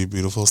 stay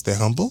beautiful, stay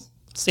humble.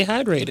 Stay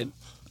hydrated.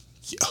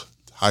 Yeah.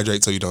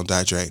 Hydrate so you don't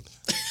dehydrate.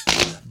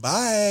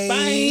 Bye.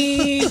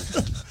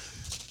 Bye.